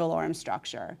traditional ad valorem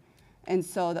structure. And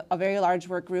so a very large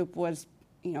work group was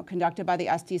conducted by the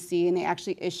STC, and they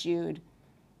actually issued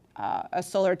a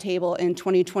solar table in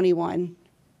 2021,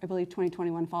 I believe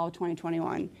 2021, fall of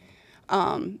 2021,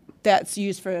 that's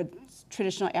used for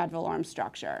traditional ad valorem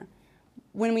structure.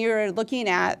 When we were looking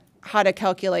at how to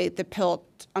calculate the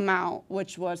PILT amount,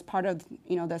 which was part of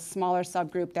the smaller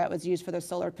subgroup that was used for the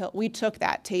solar PILT, we took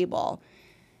that table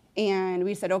and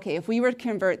we said, okay, if we were to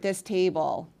convert this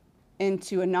table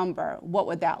into a number, what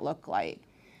would that look like?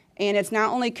 And it's not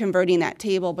only converting that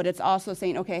table, but it's also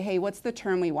saying, okay, hey, what's the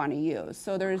term we want to use?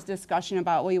 So there's discussion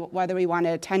about whether we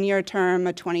wanted a 10-year term,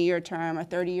 a 20-year term, a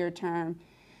 30-year term,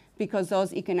 because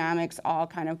those economics all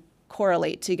kind of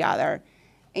correlate together.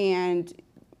 And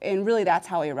really that's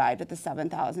how we arrived at the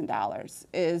 $7,000,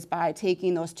 is by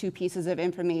taking those two pieces of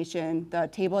information, the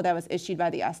table that was issued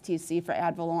by the STC for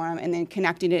ad valorem, and then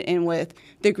connecting it in with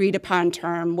the agreed upon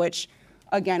term, which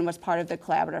again was part of the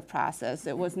collaborative process.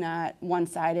 It was not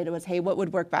one-sided. It was, hey, what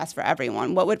would work best for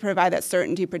everyone? What would provide that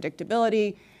certainty,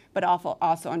 predictability, but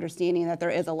also understanding that there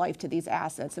is a life to these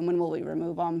assets, and when will we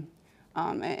remove them?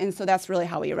 And so that's really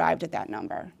how we arrived at that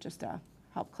number, just to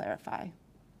help clarify.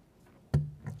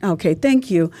 Okay,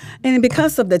 thank you. And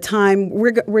because of the time,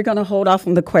 we're going to hold off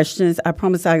on the questions. I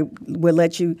promise I will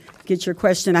let you get your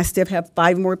question. I still have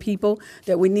 5 more people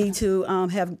that we need to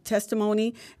have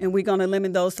testimony, and we're going to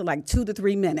limit those to like 2 to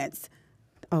 3 minutes.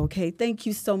 Okay, thank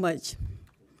you so much.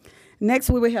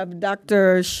 Next, we will have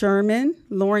Dr. Sherman,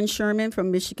 Lauren Sherman from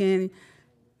Michigan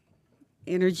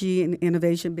Energy and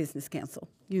Innovation Business Council.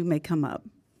 You may come up.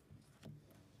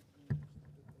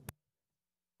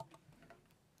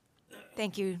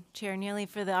 Thank you, Chair Neely,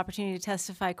 for the opportunity to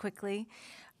testify quickly.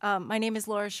 My name is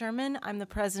Laura Sherman. I'm the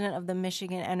president of the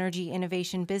Michigan Energy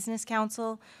Innovation Business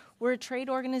Council. We're a trade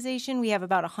organization. We have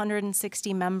about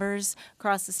 160 members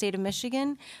across the state of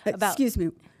Michigan. Excuse me.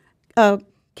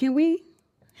 Can we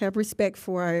have respect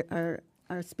for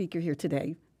our speaker here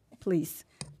today, please,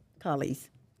 colleagues?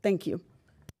 Thank you.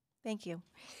 Thank you.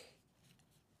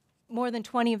 More than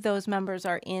 20 of those members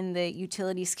are in the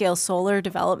utility scale solar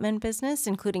development business,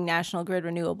 including National Grid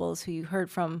Renewables, who you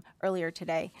heard from earlier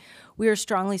today. We are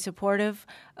strongly supportive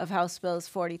of House Bills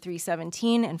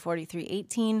 4317 and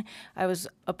 4318. I was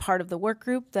a part of the work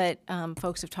group that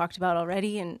folks have talked about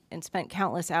already and spent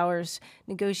countless hours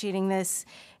negotiating this.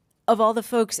 Of all the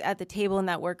folks at the table in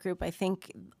that work group, I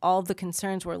think all of the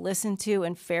concerns were listened to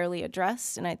and fairly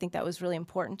addressed, and I think that was really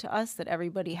important to us, that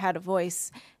everybody had a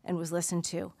voice and was listened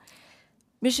to.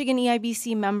 Michigan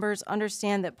EIBC members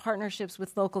understand that partnerships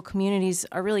with local communities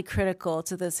are really critical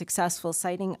to the successful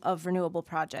siting of renewable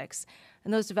projects.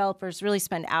 And those developers really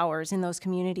spend hours in those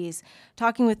communities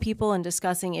talking with people and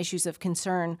discussing issues of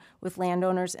concern with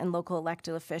landowners and local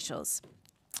elected officials.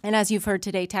 And as you've heard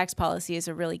today, tax policy is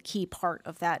a really key part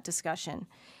of that discussion.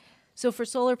 So for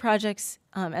solar projects,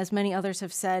 as many others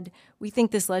have said, we think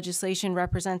this legislation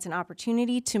represents an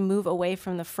opportunity to move away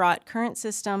from the fraught current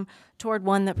system toward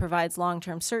one that provides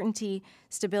long-term certainty,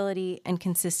 stability, and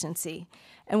consistency.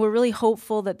 And we're really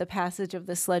hopeful that the passage of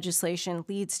this legislation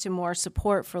leads to more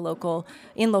support for local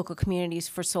communities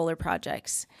for solar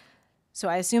projects. So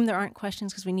I assume there aren't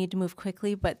questions because we need to move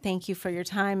quickly, but thank you for your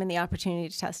time and the opportunity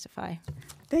to testify.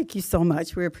 Thank you so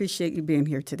much. We appreciate you being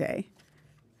here today.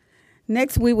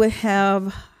 Next, we will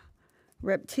have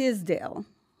Rep. Tisdale,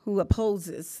 who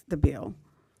opposes the bill.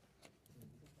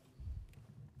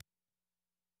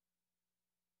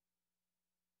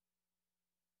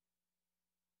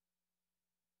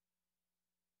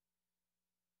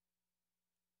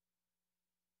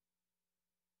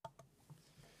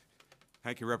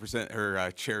 Thank you,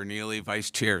 Chair Neely, Vice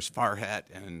Chairs Farhat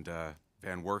and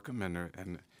Van Workum,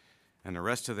 and the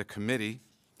rest of the committee.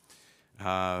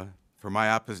 For my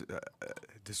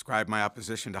describe my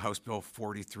opposition to House Bill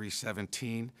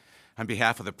 4317. On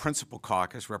behalf of the Principal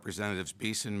Caucus, Representatives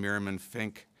Beeson, Merriman,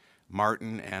 Fink,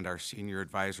 Martin, and our senior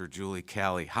advisor, Julie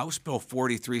Calley. House Bill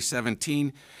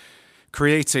 4317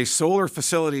 creates a solar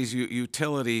facilities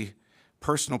utility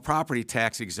personal property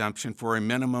tax exemption for a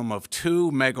minimum of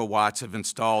 2 megawatts of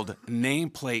installed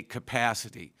nameplate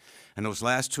capacity. And those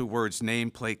last two words,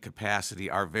 nameplate capacity,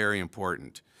 are very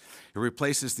important. It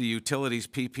replaces the utilities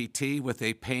PPT with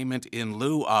a payment in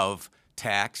lieu of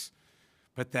tax,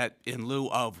 but that in lieu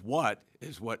of what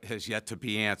is what has yet to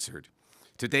be answered.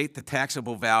 To date, the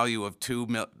taxable value of 2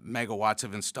 megawatts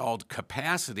of installed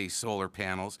capacity solar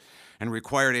panels and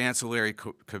required ancillary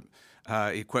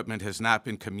equipment has not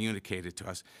been communicated to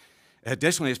us.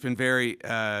 Additionally, it's been very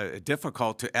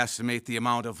difficult to estimate the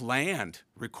amount of land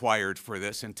required for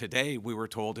this, and today we were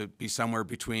told it would be somewhere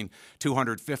between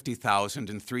 250,000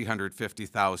 and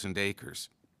 350,000 acres.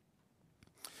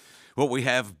 What we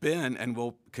have been and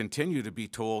will continue to be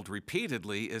told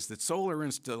repeatedly is that solar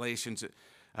installations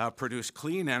produce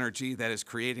clean energy that is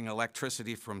creating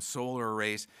electricity from solar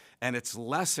arrays, and it's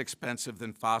less expensive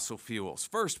than fossil fuels.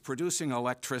 First, producing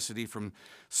electricity from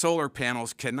solar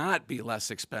panels cannot be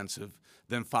less expensive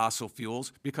than fossil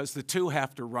fuels because the two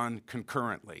have to run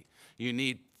concurrently. You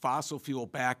need fossil fuel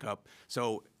backup,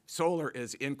 so solar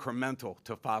is incremental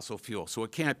to fossil fuel, so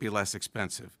it can't be less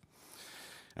expensive.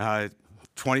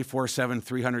 24/7,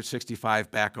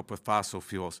 365 backup with fossil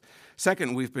fuels.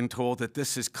 Second, we've been told that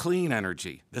this is clean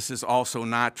energy. This is also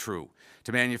not true.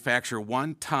 To manufacture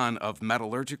 1 ton of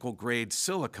metallurgical grade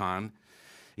silicon,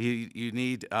 you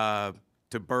need to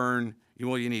burn,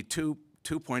 you need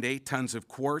 2.8 tons of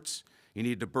quartz, you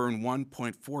need to burn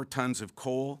 1.4 tons of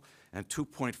coal, and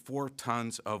 2.4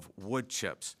 tons of wood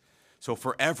chips. So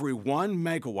for every 1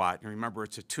 megawatt, and remember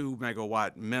it's a 2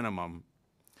 megawatt minimum,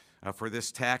 for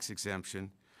this tax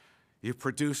exemption, you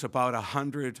produce about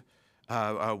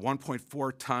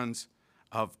 1.4 tons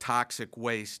of toxic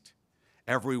waste.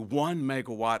 Every 1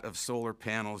 megawatt of solar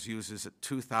panels uses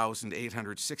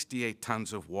 2,868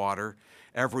 tons of water.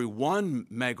 Every 1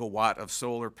 megawatt of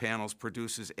solar panels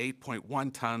produces 8.1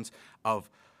 tons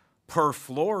of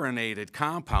perfluorinated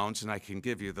compounds, and I can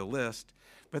give you the list,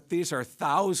 but these are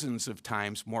thousands of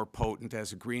times more potent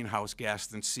as a greenhouse gas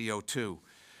than CO2.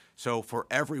 So for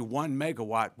every 1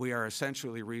 megawatt, we are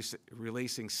essentially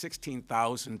releasing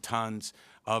 16,000 tons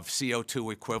of CO2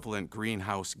 equivalent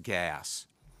greenhouse gas.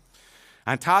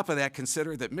 On top of that,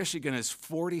 consider that Michigan is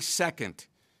 42nd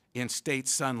in state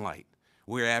sunlight.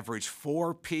 We average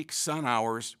 4 peak sun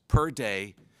hours per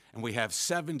day, and we have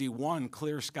 71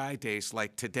 clear sky days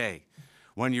like today.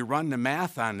 When you run the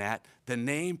math on that, the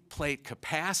nameplate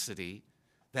capacity,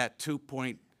 that 2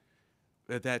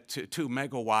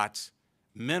 megawatts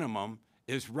minimum,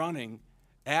 is running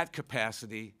at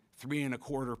capacity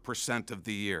 3.25% of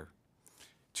the year.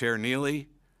 Chair Neely,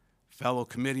 fellow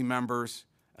committee members,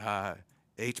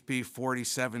 HB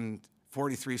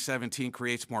 4317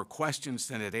 creates more questions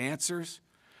than it answers.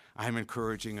 I'm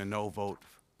encouraging a no vote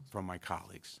from my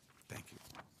colleagues. Thank you.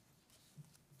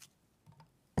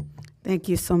 Thank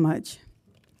you so much.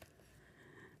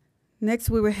 Next,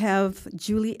 we will have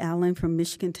Julie Allen from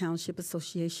Michigan Township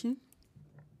Association.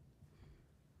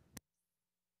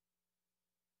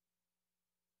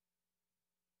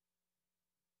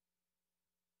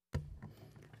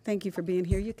 Thank you for being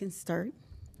here. You can start.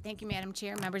 Thank you, Madam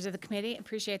Chair, members of the committee.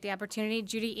 Appreciate the opportunity.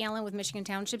 Judy Allen with Michigan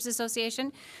Townships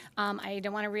Association. I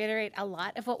don't want to reiterate a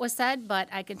lot of what was said, but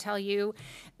I can tell you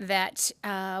that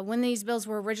when these bills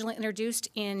were originally introduced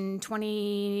in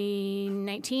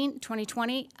 2019,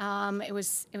 2020, it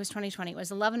was 2020. It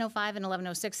was 1105 and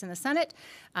 1106 in the Senate.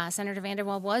 Senator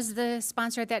Vanderwall was the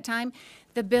sponsor at that time.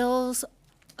 The main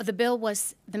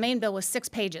bill was 6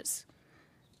 pages.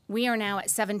 We are now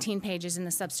at 17 pages in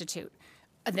the substitute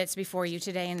that's before you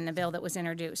today in the bill that was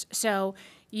introduced. So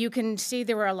you can see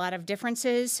there were a lot of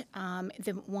differences.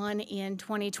 The one in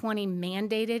 2020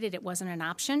 mandated it. It wasn't an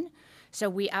option. So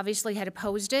we obviously had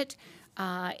opposed it.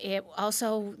 It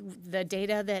also, the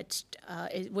data that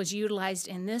was utilized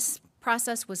in this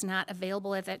process was not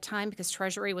available at that time because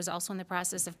Treasury was also in the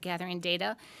process of gathering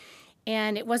data.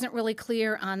 And it wasn't really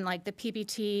clear on like the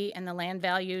PPT and the land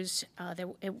values.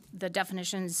 The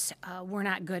definitions were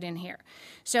not good in here.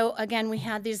 So again, we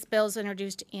had these bills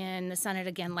introduced in the Senate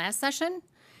again last session,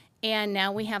 and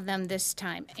now we have them this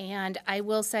time. And I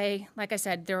will say, like I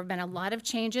said, there have been a lot of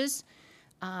changes.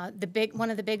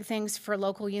 One of the big things for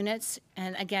local units,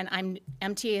 and again,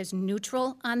 MTA is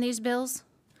neutral on these bills,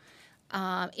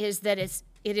 is that it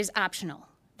is optional.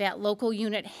 that local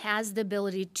unit has the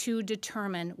ability to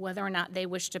determine whether or not they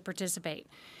wish to participate.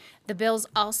 The bills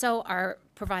also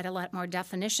provide a lot more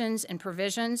definitions and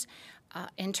provisions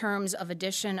in terms of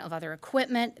addition of other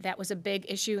equipment. That was a big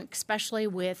issue, especially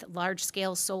with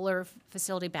large-scale solar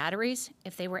facility batteries,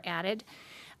 if they were added.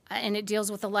 And it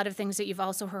deals with a lot of things that you've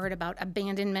also heard about: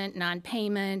 abandonment,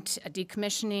 non-payment,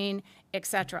 decommissioning, et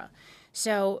cetera.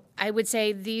 So I would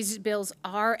say these bills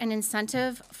are an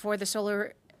incentive for the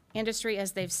solar industry,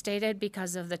 as they've stated,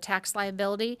 because of the tax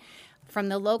liability. From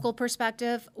the local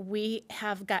perspective, we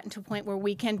have gotten to a point where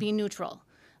we can be neutral.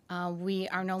 We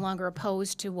are no longer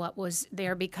opposed to what was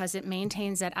there because it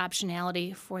maintains that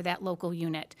optionality for that local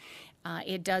unit.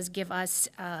 It does give us,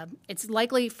 it's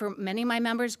likely for many of my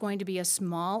members going to be a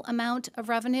small amount of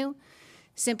revenue,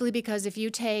 simply because if you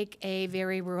take a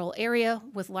very rural area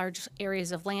with large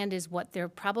areas of land is what they're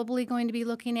probably going to be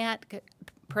looking at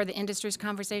per the industry's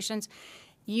conversations,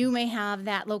 you may have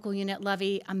that local unit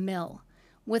levy a mill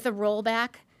with a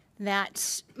rollback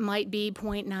that might be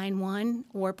 0.91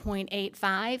 or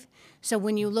 0.85. So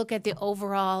when you look at the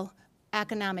overall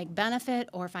economic benefit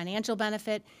or financial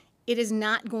benefit, it is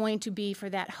not going to be for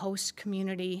that host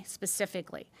community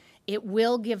specifically. It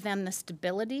will give them the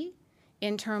stability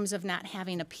in terms of not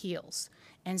having appeals.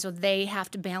 And so they have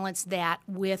to balance that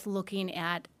with looking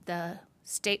at the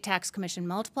state tax commission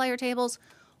multiplier tables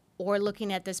or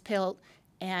looking at this PILT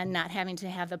and not having to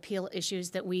have appeal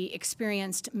issues that we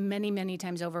experienced many, many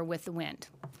times over with the wind.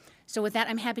 So with that,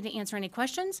 I'm happy to answer any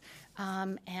questions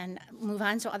and move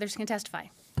on so others can testify.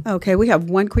 Okay, we have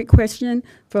one quick question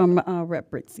from Rep.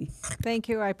 Ritzie. Thank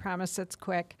you. I promise it's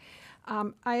quick.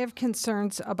 I have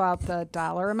concerns about the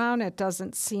dollar amount. It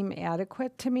doesn't seem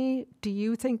adequate to me. Do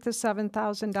you think the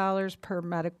 $7,000 per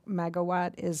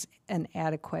megawatt is an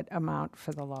adequate amount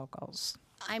for the locals?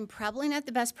 I'm probably not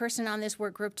the best person on this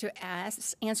work group to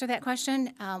answer that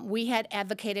question. We had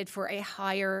advocated for a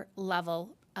higher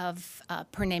level of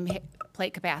per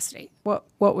nameplate capacity. What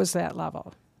was that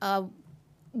level?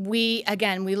 We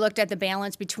looked at the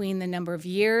balance between the number of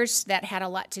years. That had a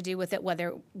lot to do with it,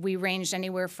 whether we ranged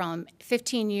anywhere from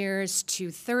 15 years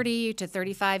to 30 to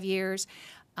 35 years.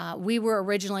 We were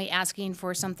originally asking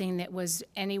for something that was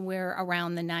anywhere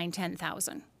around the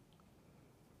 10,000.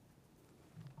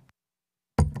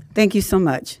 Thank you so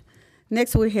much.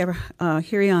 Next, we have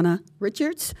Hiriana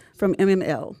Richards from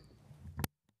MML.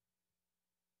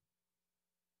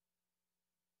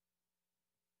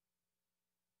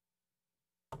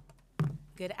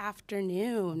 Good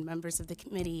afternoon, members of the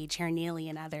committee, Chair Neely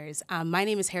and others. My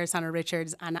name is Harrisana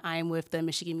Richards, and I'm with the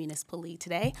Michigan Municipal League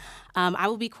today. I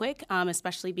will be quick,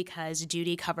 especially because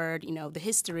Judy covered, the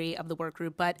history of the work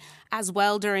group, but as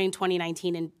well during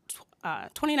 2019 and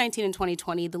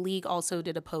 2020, the League also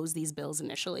did oppose these bills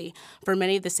initially for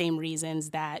many of the same reasons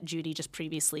that Judy just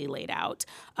previously laid out.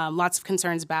 Lots of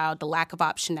concerns about the lack of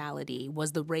optionality.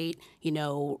 Was the rate,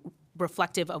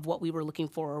 reflective of what we were looking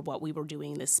for or what we were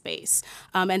doing in this space,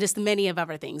 and just many of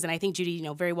other things. And I think Judy,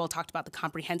 very well talked about the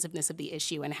comprehensiveness of the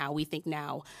issue and how we think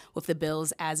now with the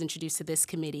bills as introduced to this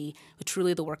committee,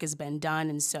 truly the work has been done.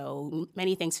 And so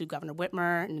many thanks to Governor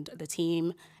Whitmer and the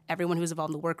team, everyone who was involved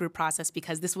in the work group process,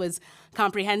 because this was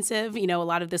comprehensive. A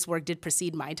lot of this work did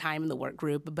precede my time in the work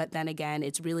group, but then again,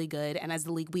 it's really good. And as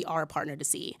the League, we are a partner to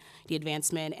see the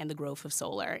advancement and the growth of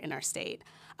solar in our state.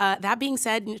 That being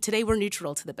said, today we're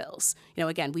neutral to the bills.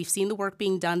 Again, we've seen the work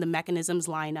being done, the mechanisms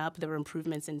line up, there were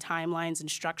improvements in timelines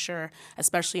and structure,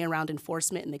 especially around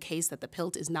enforcement in the case that the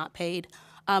PILT is not paid.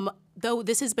 Though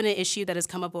this has been an issue that has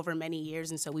come up over many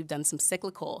years, and so we've done some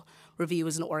cyclical review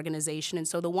as an organization. And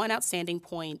so the one outstanding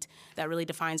point that really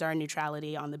defines our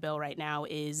neutrality on the bill right now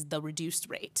is the reduced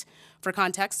rate. For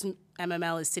context,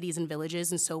 MML is cities and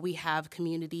villages, and so we have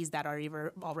communities that are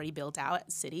either already built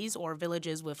out, cities, or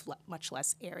villages with much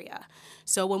less area.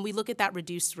 So when we look at that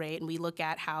reduced rate and we look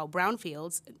at how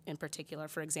brownfields, in particular,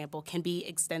 for example, can be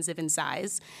extensive in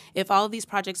size, if all of these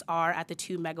projects are at the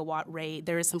 2 megawatt rate,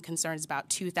 there is some concerns about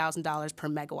 $2,000 per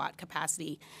megawatt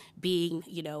capacity being,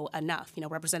 enough.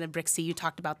 Representative Brixey, you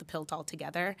talked about the PILT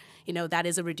altogether. That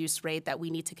is a reduced rate that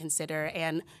we need to consider.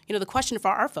 And, the question for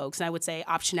our folks, and I would say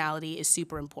optionality is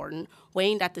super important,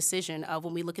 weighing that decision of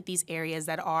when we look at these areas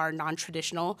that are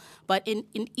non-traditional, but in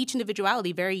each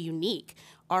individuality very unique,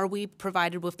 are we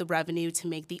provided with the revenue to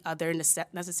make the other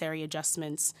necessary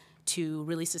adjustments to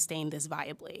really sustain this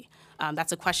viably?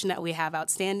 That's a question that we have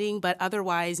outstanding, but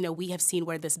otherwise, we have seen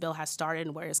where this bill has started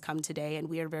and where it's come today, and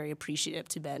we are very appreciative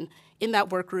to been in that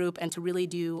work group and to really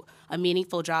do a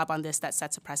meaningful job on this that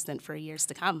sets a precedent for years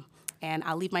to come. And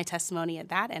I'll leave my testimony at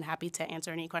that and happy to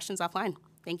answer any questions offline.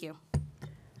 Thank you.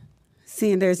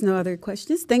 Seeing there's no other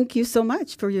questions, thank you so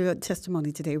much for your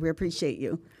testimony today. We appreciate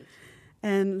you.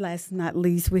 And last but not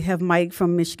least, we have Mike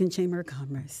from Michigan Chamber of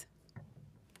Commerce.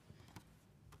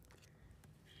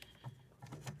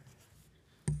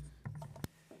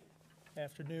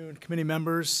 Afternoon, committee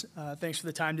members. Thanks for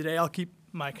the time today. I'll keep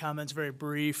my comments very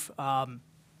brief.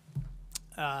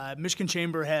 Michigan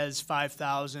Chamber has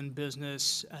 5,000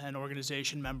 business and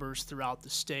organization members throughout the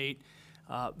state.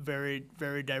 Very,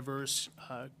 very diverse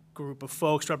group of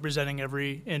folks representing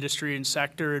every industry and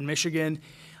sector in Michigan.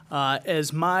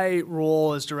 As my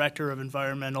role as Director of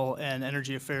Environmental and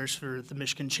Energy Affairs for the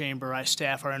Michigan Chamber, I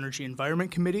staff our Energy Environment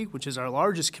Committee, which is our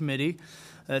largest committee.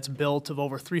 That's built of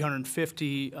over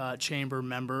 350 chamber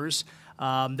members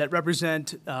that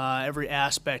represent every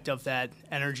aspect of that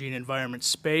energy and environment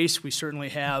space. We certainly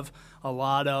have a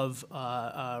lot of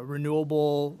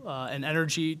renewable and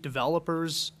energy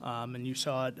developers, and you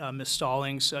saw it, Ms.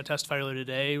 Stallings testify earlier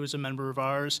today, was a member of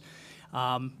ours.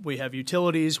 We have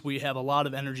utilities. We have a lot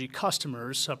of energy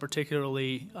customers,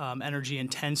 particularly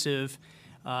energy-intensive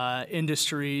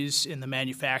industries in the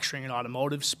manufacturing and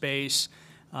automotive space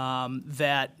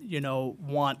that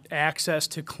want access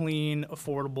to clean,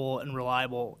 affordable, and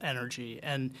reliable energy.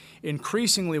 And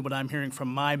increasingly, what I'm hearing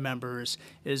from my members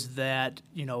is that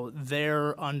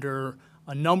they're under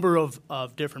a number of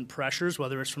different pressures,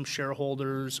 whether it's from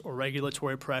shareholders or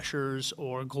regulatory pressures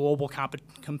or global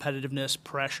competitiveness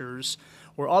pressures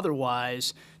or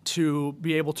otherwise, to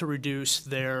be able to reduce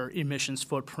their emissions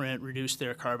footprint, reduce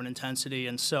their carbon intensity.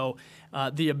 And so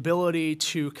the ability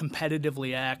to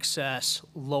competitively access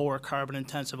lower carbon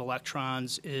intensive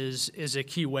electrons is a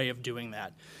key way of doing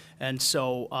that. And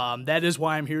so that is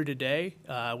why I'm here today.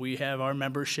 We have our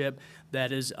membership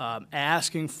that is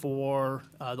asking for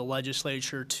the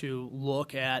legislature to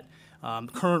look at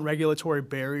current regulatory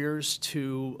barriers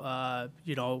to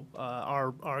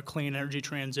our clean energy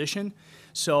transition.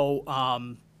 So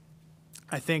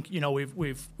I think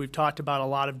we've talked about a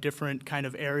lot of different kind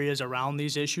of areas around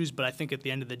these issues, but I think at the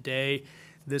end of the day,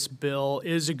 these bills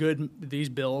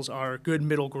are a good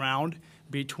middle ground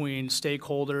between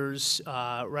stakeholders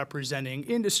representing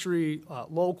industry,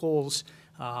 locals,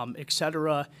 et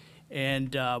cetera,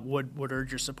 and would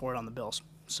urge your support on the bills.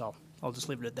 So I'll just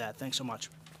leave it at that. Thanks so much.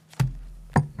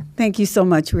 Thank you so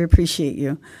much. We appreciate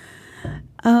you.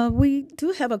 We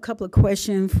do have a couple of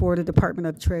questions for the Department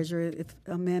of Treasury. If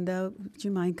Amanda, would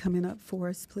you mind coming up for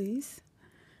us, please?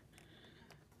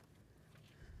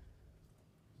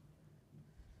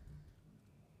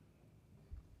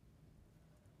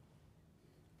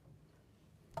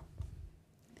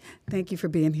 Thank you for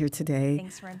being here today.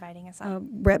 Thanks for inviting us up.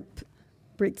 Rep.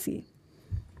 Britzy.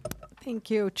 Thank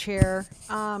you, Chair.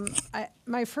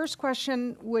 My first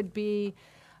question would be,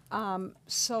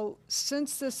 so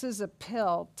since this is a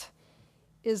PILT,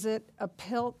 is it a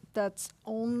PILT that's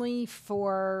only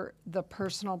for the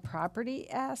personal property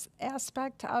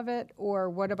aspect of it, or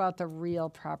what about the real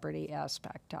property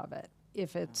aspect of it?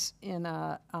 If it's in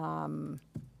a,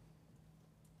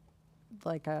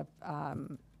 like a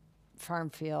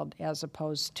farm field as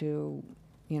opposed to,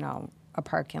 a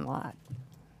parking lot?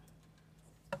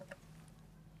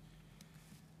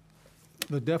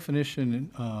 The definition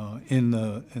in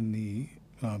the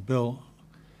bill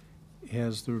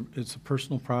has it's a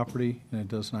personal property, and it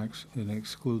does not it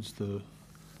excludes the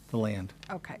land.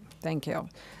 Okay, thank you.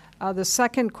 The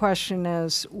second question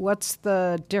is, what's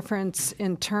the difference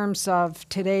in terms of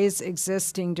today's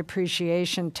existing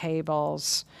depreciation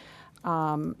tables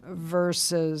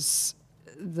versus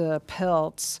the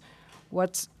PILTs?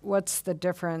 What's the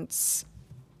difference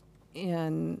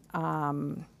in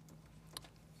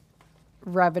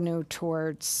revenue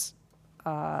towards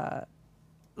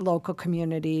local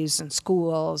communities and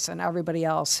schools and everybody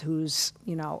else who's,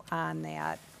 on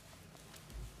that?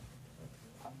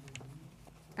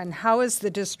 And how is the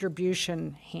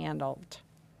distribution handled?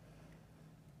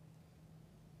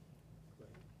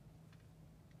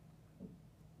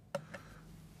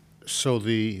 So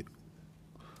the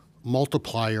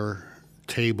multiplier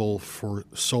table for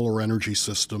solar energy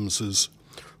systems is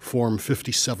Form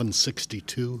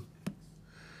 5762.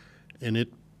 And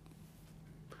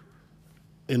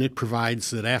it provides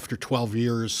that after 12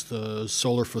 years, the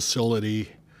solar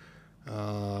facility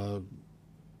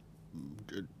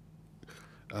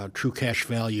true cash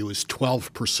value is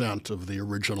 12% of the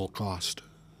original cost.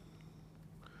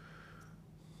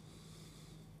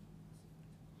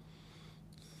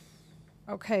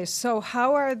 Okay, so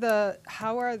how are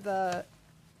the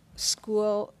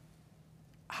school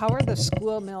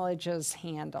millages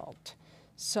handled?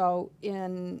 So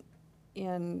in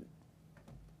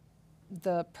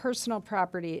the personal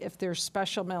property, if there's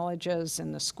special millages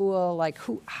in the school, like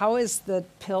how is the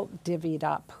PILT divvied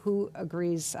up? Who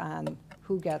agrees on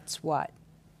who gets what?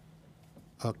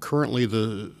 Currently,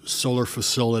 the solar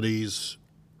facilities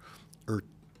are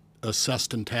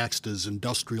assessed and taxed as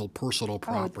industrial personal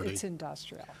property. Oh, it's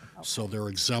industrial. Okay. So they're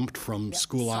exempt from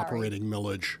school sorry. operating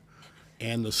millage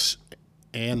and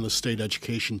the state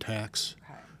education tax,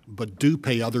 Okay. but do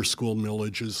pay other school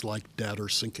millages like debt or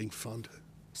sinking fund.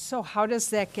 So how does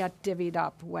that get divvied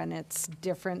up when it's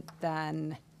different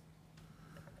than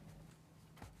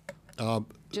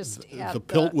just at The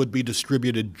PILT would be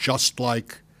distributed just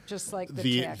like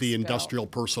the tax bill? industrial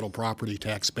personal property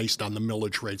tax based on the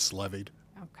millage rates levied.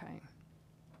 Okay.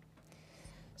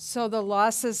 So the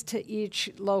losses to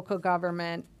each local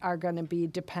government are going to be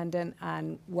dependent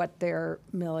on what their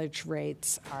millage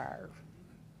rates are.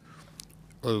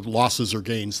 Losses or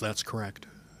gains, that's correct.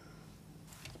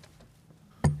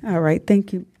 All right,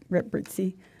 thank you, Rep.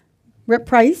 Britzy. Rep.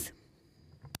 Price?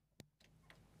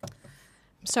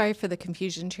 Sorry for the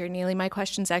confusion, Chair Neely. My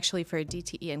question's actually for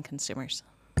DTE and consumers.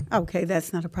 Okay,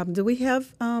 that's not a problem. Do we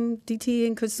have DTE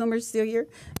and consumers still here?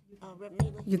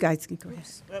 You guys can go ahead.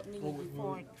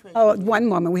 Oh, one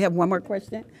moment. We have one more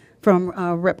question from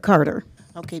Rep. Carter.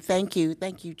 Okay, thank you.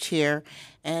 Thank you, Chair.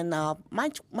 And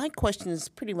my question is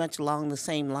pretty much along the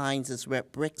same lines as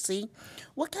Rep. Brixey.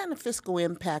 What kind of fiscal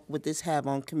impact would this have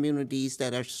on communities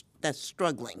that's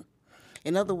struggling?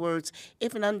 In other words,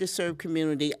 if an underserved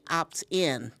community opts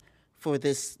in for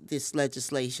this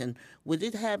legislation, would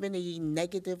it have any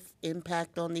negative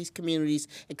impact on these communities,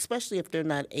 especially if they're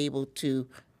not able to,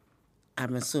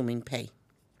 I'm assuming, pay?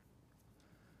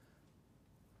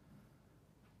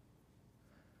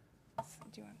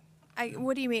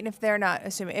 What do you mean if they're not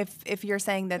assuming? If you're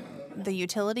saying that the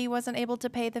utility wasn't able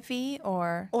to pay the fee,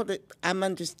 or? I'm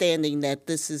understanding that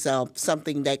this is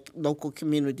something that local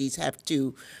communities have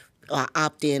to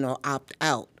opt in or opt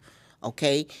out.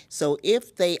 Okay, so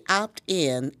if they opt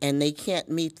in and they can't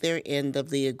meet their end of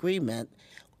the agreement,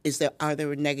 are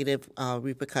there negative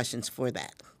repercussions for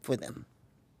them?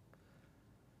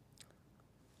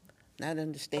 Not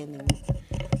understanding.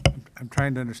 I'm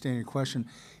trying to understand your question.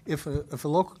 If a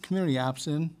local community opts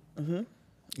in,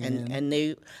 and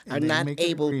they are not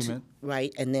able to,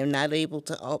 right, and they're not able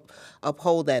to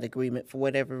uphold that agreement for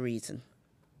whatever reason,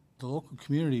 the local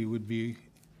community would be,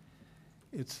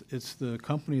 it's the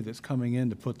company that's coming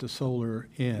in to put the solar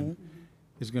in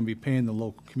is going to be paying the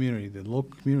local community. The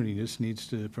local community just needs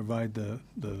to provide the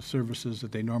services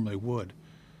that they normally would.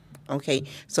 Okay,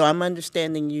 so I'm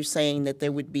understanding you saying that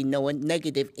there would be no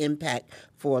negative impact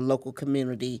for a local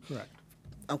community. Correct.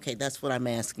 Okay, that's what I'm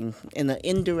asking in an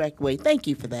indirect way. Thank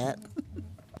you for that.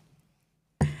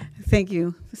 Thank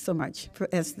you so much for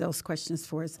asking those questions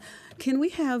for us. Can we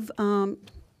have, do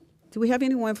we have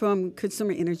anyone from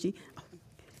Consumer Energy?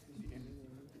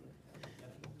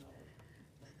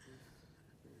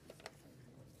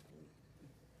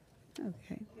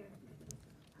 Okay.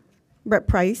 Rep.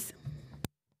 Price?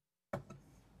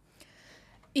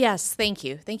 Yes, thank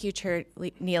you. Thank you, Chair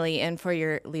Neely, and for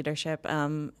your leadership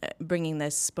bringing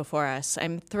this before us.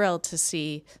 I'm thrilled to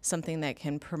see something that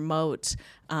can promote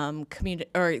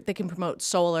that can promote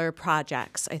solar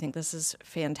projects. I think this is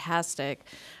fantastic.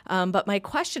 But my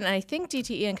question, and I think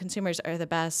DTE and consumers are the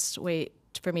best way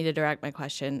for me to direct my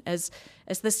question, as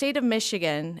the state of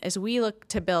Michigan, as we look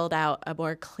to build out a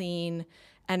more clean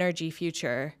energy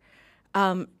future,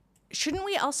 shouldn't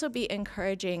we also be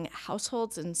encouraging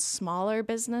households and smaller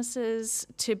businesses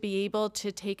to be able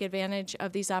to take advantage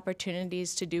of these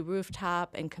opportunities to do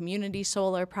rooftop and community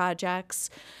solar projects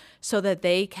so that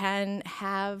they can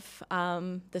have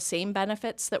the same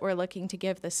benefits that we're looking to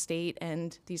give the state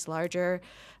and these larger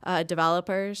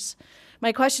developers?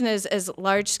 My question is, as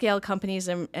large-scale companies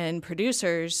and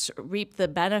producers reap the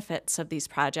benefits of these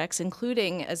projects,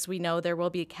 including, as we know, there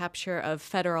will be a capture of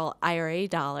federal IRA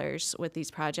dollars with these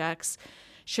projects,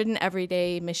 shouldn't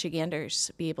everyday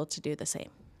Michiganders be able to do the same?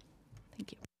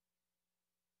 Thank you.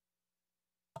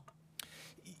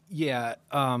 Yeah,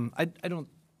 I don't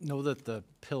know that the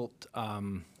PILT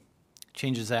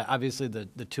changes that. Obviously,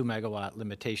 the 2 megawatt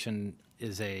limitation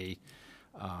is the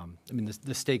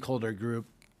stakeholder group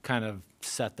kind of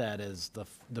set that as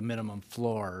the minimum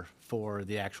floor for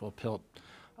the actual PILT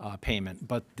payment.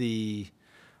 But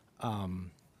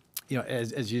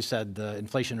as you said, the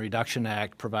Inflation Reduction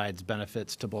Act provides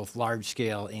benefits to both large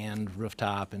scale and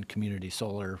rooftop and community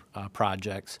solar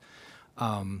projects.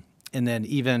 And then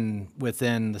even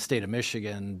within the state of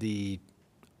Michigan,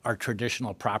 our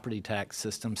traditional property tax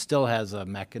system still has a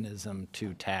mechanism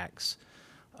to tax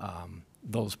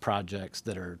those projects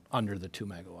that are under the 2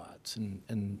 megawatts.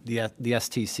 And the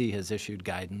STC has issued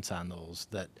guidance on those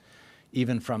that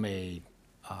even from a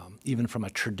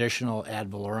traditional ad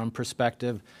valorem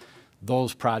perspective,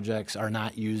 those projects are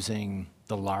not using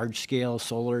the large-scale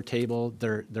solar table.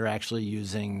 They're actually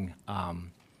using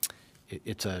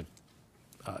it's a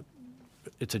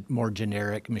more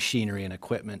generic machinery and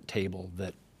equipment table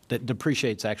that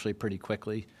depreciates actually pretty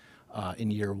quickly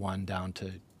in year 1 down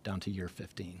to year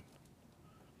 15.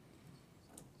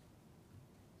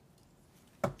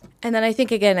 And then I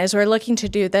think, again, as we're looking to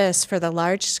do this for the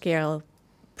large-scale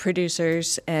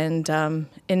producers and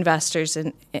investors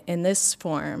in this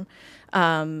form,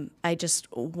 I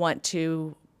just want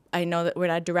to, I know that we're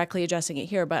not directly addressing it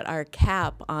here, but our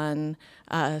cap on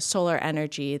solar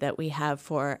energy that we have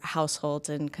for households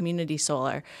and community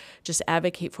solar, just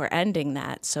advocate for ending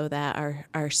that so that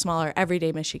our smaller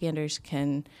everyday Michiganders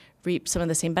can reap some of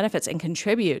the same benefits and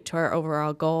contribute to our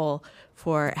overall goal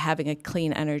for having a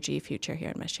clean energy future here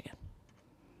in Michigan.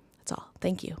 That's all.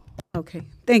 Thank you. Okay,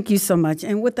 thank you so much.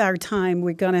 And with our time,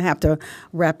 we're going to have to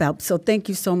wrap up. So thank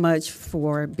you so much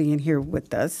for being here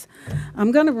with us.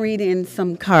 I'm going to read in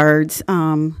some cards.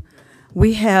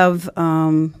 We have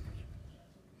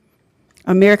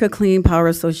America Clean Power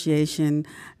Association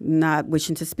not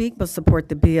wishing to speak but support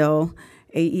the bill.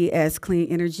 AES Clean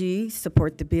Energy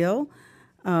support the bill.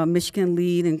 Michigan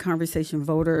Lead and Conversation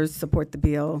Voters support the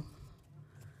bill.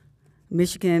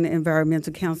 Michigan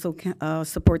Environmental Council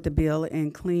support the bill,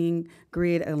 and Clean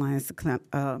Grid Alliance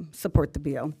support the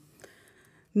bill.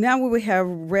 Now we will have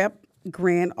Rep.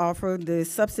 Grant offer the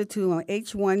substitute on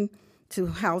H1 to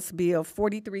House Bill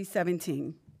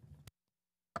 4317.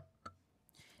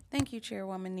 Thank you,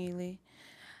 Chairwoman Neely.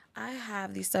 I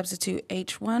have the substitute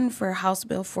H1 for House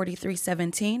Bill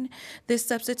 4317. This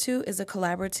substitute is a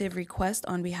collaborative request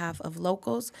on behalf of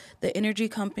locals, the energy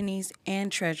companies,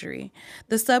 and Treasury.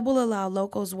 The sub will allow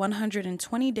locals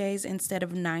 120 days instead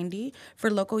of 90 for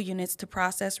local units to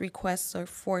process requests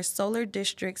for solar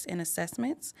districts and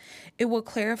assessments. It will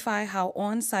clarify how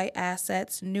on-site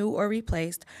assets, new or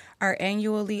replaced, are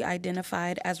annually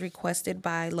identified as requested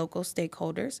by local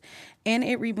stakeholders, and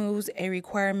it removes a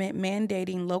requirement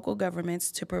mandating local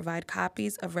governments to provide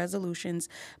copies of resolutions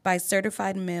by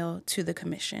certified mail to the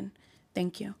Commission.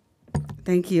 Thank you.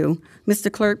 Thank you.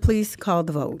 Mr. Clerk, please call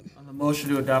the vote. On the motion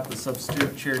to adopt the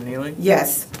substitute, Chair Neely?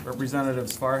 Yes.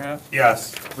 Representatives Farhat?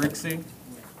 Yes. Rixey?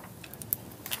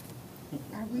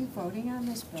 Are we voting on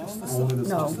this bill?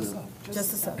 No,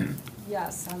 just a sub.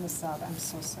 Yes, on the sub. I'm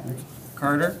so sorry.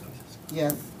 Carter?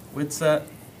 Yes. Witset?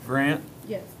 Grant?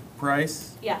 Yes.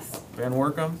 Price? Yes. Van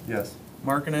Workum? Yes.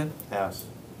 Markkinen? Pass.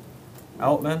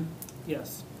 Altman?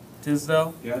 Yes.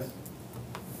 Tisdale? Yes.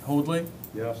 Hoadley?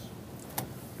 Yes.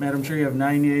 Madam Chair, you have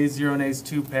 9 yeas, 0 nays,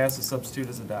 2 pass. The substitute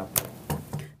is adopted.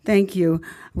 Thank you.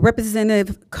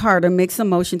 Representative Carter makes a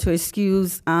motion to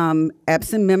excuse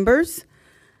absent members.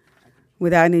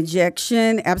 Without an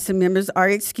objection, absent members are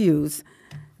excused.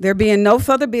 There being no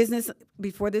further business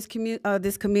before this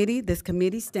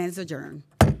committee stands adjourned.